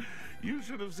 You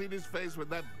should have seen his face when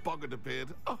that boggart appeared.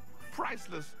 Oh,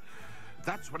 priceless.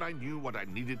 That's when I knew what I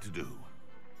needed to do.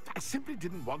 I simply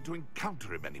didn't want to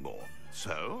encounter him anymore.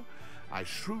 So, I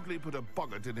shrewdly put a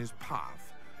boggart in his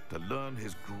path to learn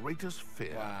his greatest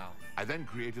fear. Wow. I then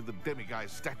created the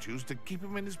demiguise statues to keep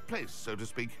him in his place, so to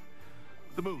speak.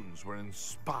 The moons were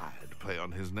inspired play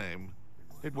on his name.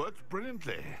 It worked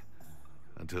brilliantly.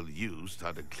 Until you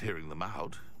started clearing them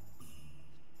out.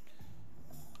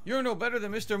 You're no better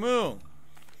than Mr. Moon.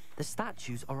 The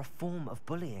statues are a form of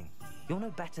bullying. You're no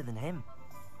better than him.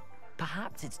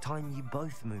 Perhaps it's time you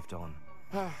both moved on.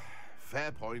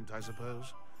 Fair point, I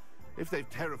suppose. If they've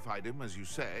terrified him, as you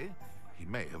say, he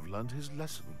may have learned his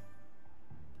lesson.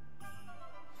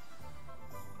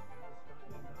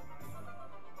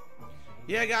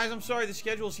 Yeah, guys, I'm sorry. The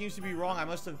schedule seems to be wrong. I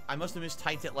must have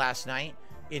mistyped it last night.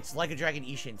 It's Like a Dragon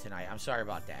Ishin tonight. I'm sorry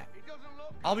about that.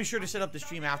 I'll be sure to set up the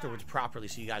stream afterwards properly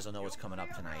so you guys will know what's coming up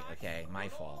tonight. Okay, my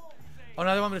fault. Oh,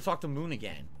 now they want me to talk to Moon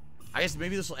again. I guess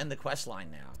maybe this will end the quest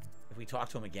line now. If we talk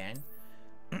to him again.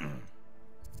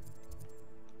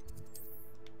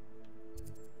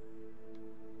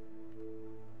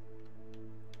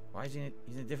 Why is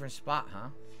he's in a different spot, huh?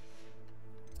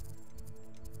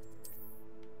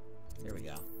 There we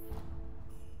go.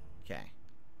 Okay.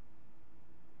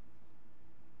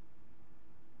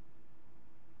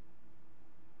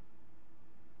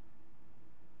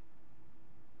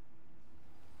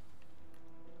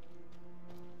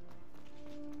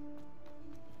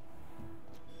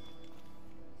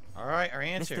 All right, our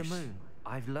answers. Mr. Moon,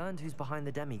 I've learned who's behind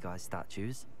the demiguise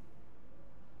statues.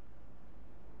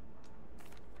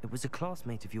 It was a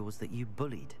classmate of yours that you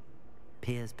bullied,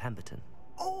 Piers Pemberton.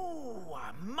 Oh,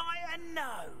 I might have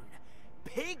known.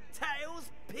 Pigtails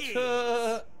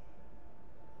Piers.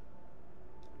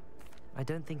 I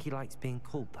don't think he likes being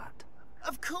called that.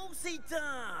 Of course he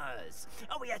does.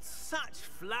 Oh, he had such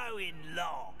flowing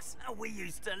locks. Oh, we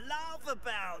used to laugh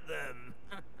about them.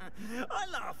 I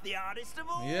laughed the hardest of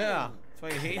all. Yeah, that's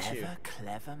why he hates you.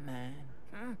 Clever man.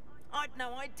 I'd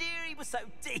no idea he was so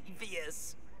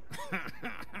devious.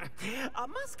 I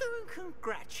must go and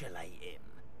congratulate him.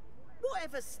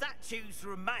 Whatever statues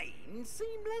remain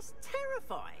seem less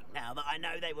terrifying now that I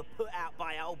know they were put out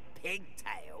by old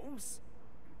pigtails.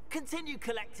 Continue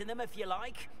collecting them if you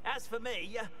like. As for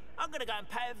me, I'm gonna go and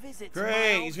pay a visit to my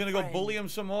Great, old he's gonna go bully him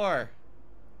some more.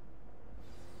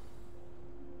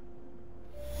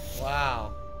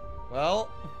 Wow. Well.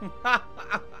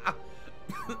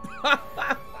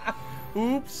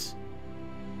 Oops.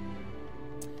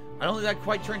 I don't think that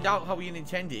quite turned out how we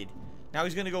intended. Now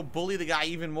he's gonna go bully the guy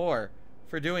even more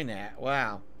for doing that.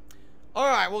 Wow.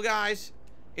 Alright, well guys,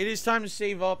 it is time to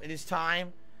save up. It is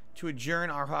time to adjourn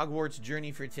our Hogwarts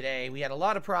journey for today. We had a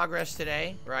lot of progress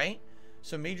today, right?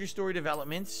 Some major story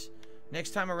developments.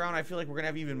 Next time around, I feel like we're gonna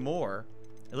have even more.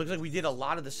 It looks like we did a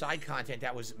lot of the side content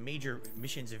that was major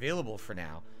missions available for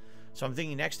now. So I'm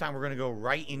thinking next time we're gonna go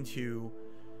right into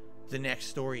the next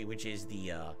story, which is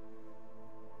the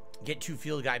get 2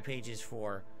 field guide pages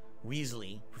for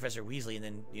Weasley, Professor Weasley, and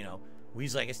then, you know,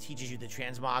 Weasley, I guess, teaches you the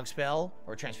transmog spell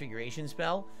or transfiguration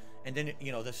spell, and then,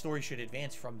 you know, the story should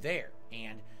advance from there.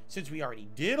 And since we already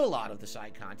did a lot of the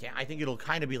side content, I think it'll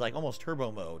kind of be like almost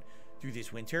turbo mode through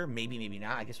this winter. Maybe, maybe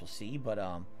not. I guess we'll see. But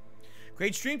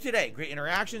great stream today. Great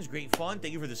interactions. Great fun.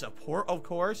 Thank you for the support, of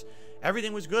course.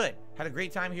 Everything was good. Had a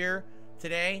great time here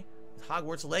today with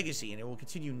Hogwarts Legacy, and it will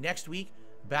continue next week,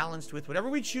 balanced with whatever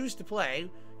we choose to play.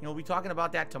 You know, we'll be talking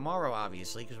about that tomorrow,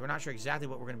 obviously, because we're not sure exactly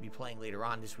what we're going to be playing later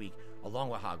on this week along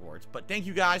with Hogwarts. But thank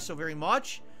you guys so very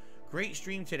much. Great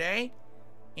stream today.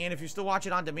 And if you're still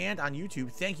watching on demand on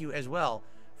YouTube, thank you as well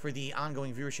for the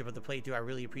ongoing viewership of the playthrough. I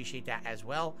really appreciate that as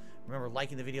well. Remember,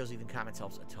 liking the videos, leaving comments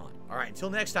helps a ton. All right, until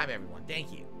next time, everyone.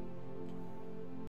 Thank you.